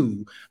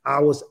you, I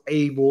was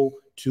able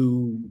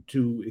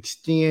to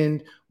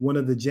extend one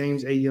of the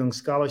James A. Young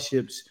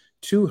scholarships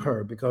to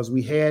her, because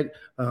we had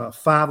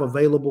 5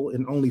 available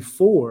and only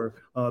 4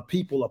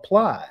 people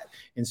applied.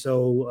 And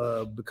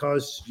so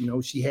because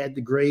she had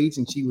the grades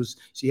and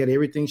she had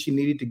everything she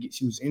needed to get,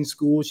 she was in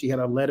school, she had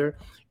a letter.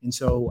 And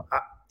so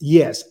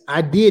yes,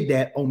 I did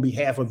that on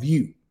behalf of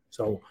you.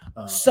 So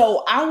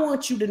I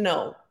want you to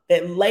know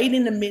that late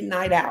in the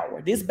midnight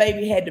hour, this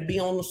baby had to be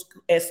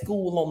at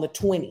school on the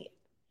 20th.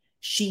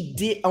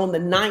 On the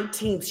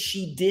 19th,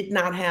 she did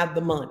not have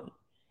the money.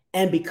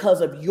 And because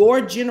of your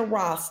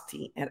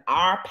generosity and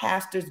our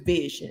pastor's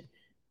vision,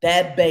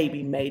 that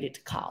baby made it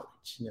to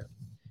college. Yeah.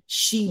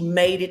 She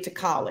made it to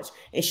college.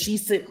 And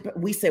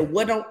we said,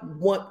 what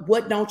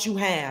don't you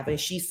have? And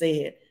she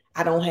said,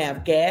 I don't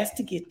have gas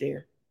to get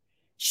there.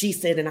 She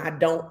said, and I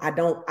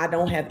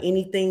don't have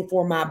anything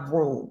for my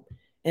broom.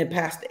 And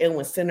Pastor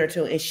Edwin sent her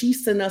to, and she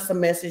sent us a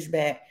message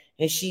back,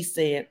 and she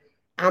said,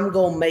 I'm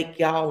going to make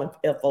y'all in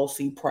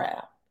FOC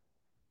proud.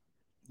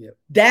 Yep.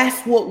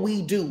 That's what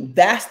we do.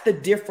 That's the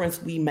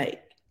difference we make.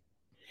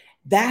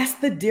 That's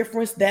the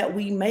difference that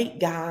we make,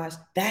 guys.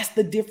 That's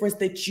the difference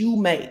that you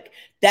make.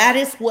 That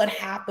is what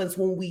happens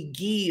when we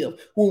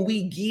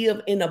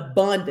give in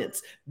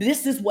abundance.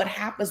 This is what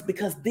happens,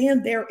 because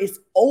then there is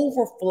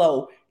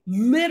overflow.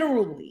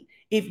 Literally,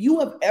 if you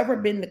have ever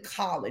been to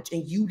college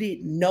and you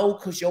didn't know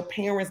because your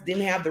parents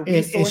didn't have the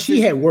resources. And she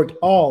had worked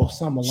all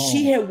summer long.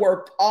 She had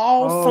worked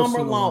all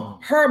summer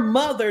long. Her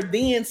mother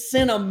then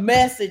sent a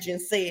message and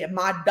said,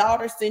 my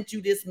daughter sent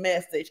you this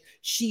message.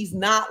 She's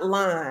not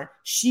lying.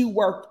 She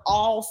worked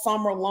all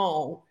summer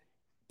long,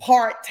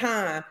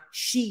 part-time.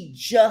 She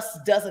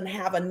just doesn't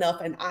have enough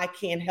and I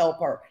can't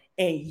help her.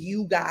 And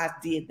you guys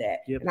did that.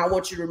 Yep. And I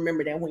want you to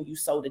remember that when you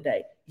sow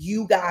today.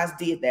 You guys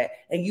did that.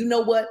 And you know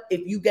what?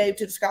 If you gave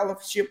to the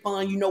scholarship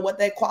fund, you know what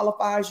that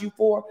qualifies you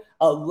for?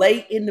 A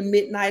late in the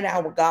midnight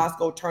hour, God's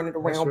going to turn it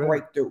around, right.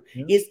 Breakthrough.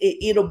 Yeah.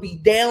 It'll be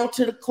down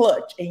to the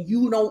clutch, and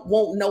you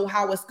won't know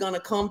how it's going to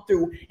come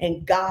through,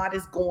 and God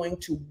is going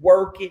to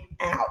work it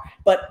out.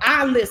 But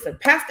listen,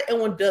 Pastor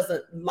Elwin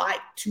doesn't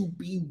like to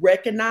be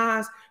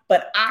recognized,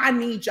 but I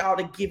need y'all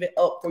to give it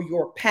up for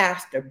your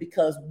pastor,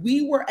 because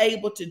we were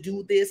able to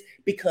do this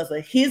because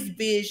of his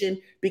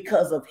vision,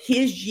 because of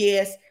his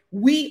yes.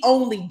 We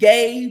only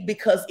gave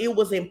because it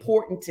was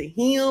important to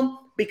him,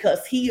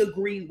 because he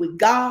agreed with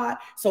God.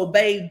 So,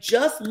 babe,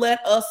 just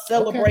let us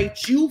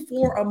celebrate you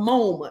for a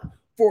moment,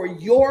 for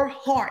your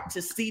heart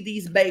to see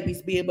these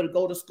babies be able to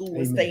go to school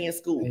and stay in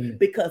school. Amen.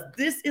 Because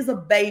this is a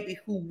baby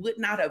who would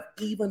not have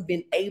even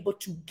been able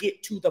to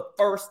get to the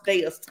first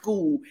day of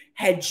school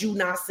had you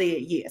not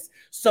said yes.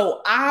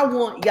 So I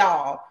want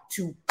y'all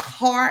to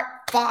heart,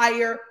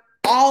 fire,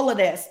 all of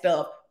that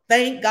stuff.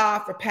 Thank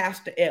God for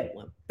Pastor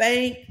Edwin.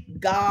 Thank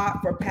God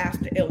for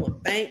Pastor Edwin.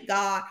 Thank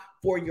God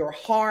for your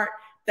heart.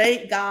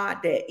 Thank God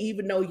that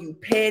even though you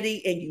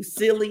petty and you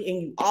silly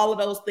and you all of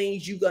those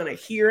things, you're going to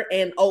hear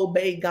and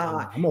obey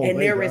God. And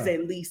there is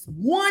at least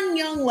one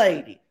young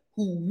lady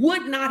who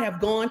would not have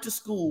gone to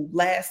school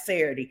last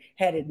Saturday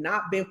had it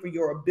not been for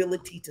your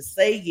ability to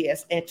say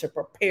yes and to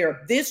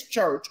prepare this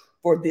church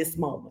for this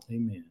moment.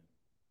 Amen.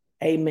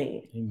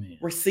 Amen. Amen.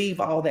 Receive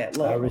all that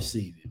love. I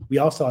receive it. We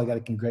also, I got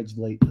to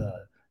congratulate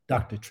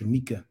Dr.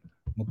 Trinika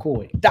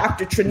McCoy.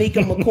 Dr.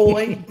 Trinika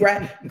McCoy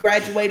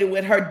graduated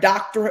with her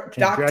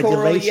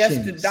doctoral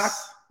yesterday.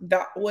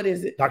 What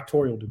is it?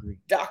 Doctoral degree.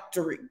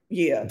 Doctorate.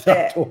 Yeah.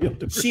 Doctoral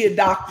degree. She a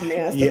doctor now.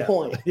 That's the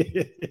point.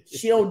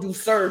 She don't do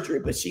surgery,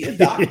 but she a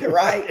doctor,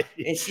 right?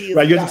 And she is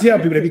right. You have to tell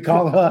people, they be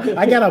calling her,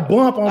 I got a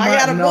bump on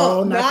my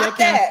bump. Not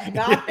that.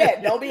 Not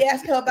that. Don't be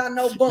asking her about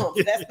no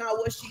bumps. That's not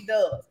what she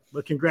does.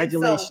 But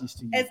congratulations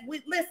to you. As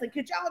we listen,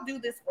 could y'all do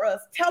this for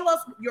us? Tell us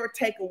your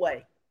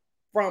takeaway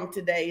from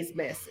today's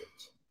message.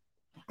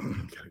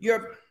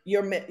 Your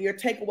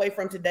takeaway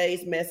from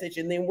today's message,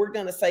 and then we're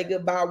going to say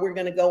goodbye. We're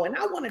going to go, and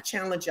I want to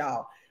challenge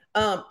y'all.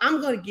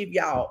 I'm going to give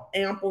y'all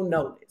ample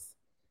notice.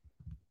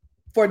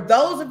 For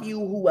those of you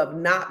who have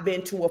not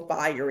been to a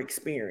fire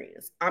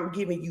experience, I'm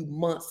giving you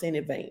months in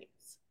advance.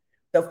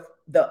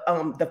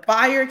 The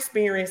fire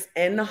experience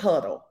and the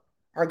huddle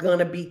are going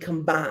to be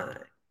combined.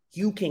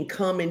 You can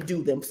come and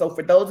do them. So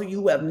for those of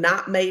you who have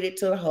not made it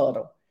to the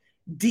huddle,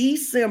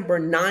 December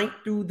 9th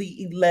through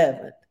the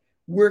 11th,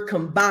 we're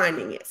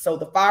combining it. So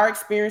the fire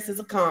experience is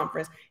a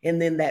conference, and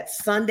then that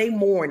Sunday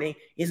morning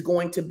is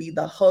going to be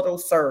the huddle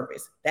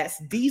service. That's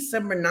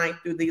December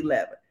 9th through the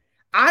 11th.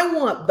 I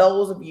want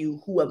those of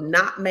you who have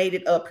not made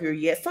it up here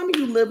yet. Some of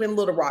you live in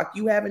Little Rock.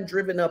 You haven't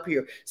driven up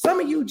here. Some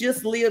of you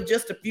just live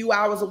just a few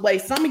hours away.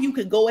 Some of you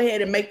could go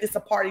ahead and make this a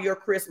part of your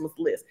Christmas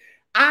list.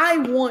 I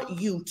want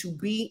you to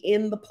be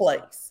in the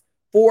place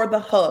for the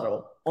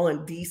huddle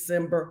on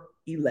December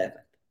 11th.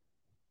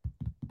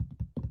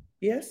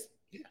 Yes?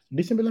 Yeah.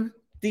 December 11th?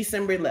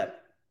 December 11th.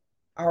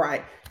 All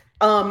right.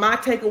 My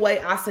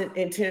takeaway, I sent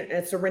intent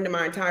and surrender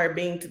my entire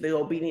being to the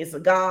obedience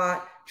of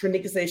God.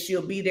 Trinika says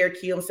she'll be there.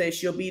 Kim says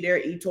she'll be there.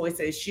 Etoy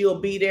says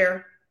she'll be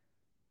there.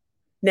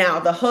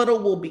 Now, the huddle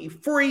will be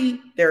free.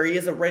 There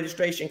is a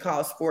registration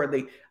cost for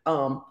the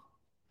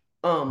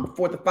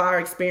fire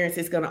experience.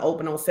 It's going to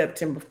open on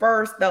September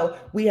 1st, though.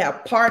 We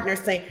have partners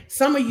saying,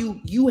 some of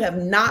you have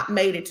not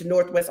made it to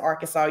Northwest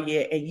Arkansas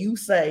yet, and you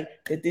say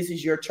that this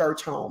is your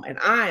church home. And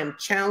I am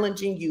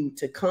challenging you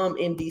to come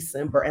in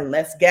December, and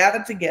let's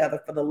gather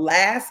together for the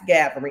last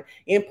gathering,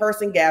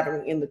 in-person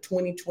gathering in the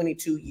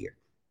 2022 year.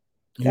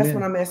 That's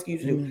what I'm asking you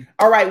to do.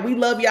 All right. We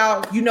love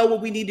y'all. You know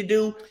what we need to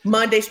do.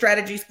 Monday,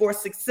 strategies for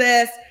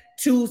success.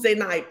 Tuesday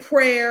night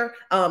prayer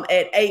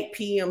at 8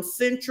 p.m.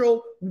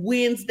 Central.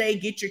 Wednesday,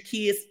 get your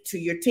kids to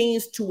your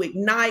teens to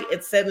Ignite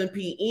at 7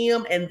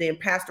 p.m. And then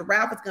Pastor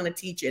Ralph is going to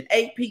teach at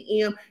 8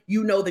 p.m.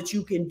 You know that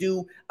you can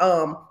do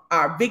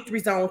our Victory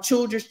Zone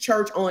Children's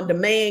Church on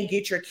demand.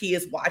 Get your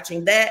kids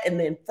watching that. And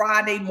then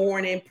Friday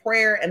morning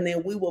prayer. And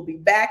then we will be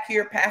back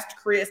here, Pastor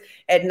Chris,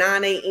 at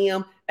 9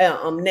 a.m.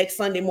 Next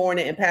Sunday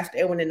morning, and Pastor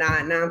Edwin and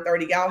I at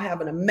 9:30. Y'all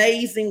have an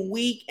amazing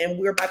week, and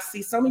we're about to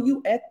see some of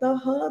you at the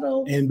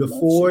huddle. And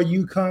before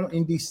you come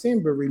in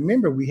December,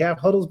 remember we have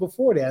huddles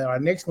before that.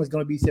 Our next one is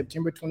going to be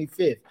September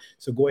 25th.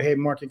 So go ahead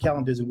and mark your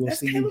calendars, and we'll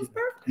see you.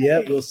 Yeah,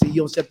 we'll see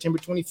you on September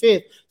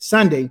 25th,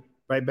 Sunday,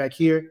 right back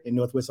here in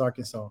Northwest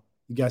Arkansas.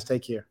 You guys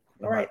take care.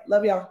 All right,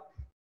 love y'all.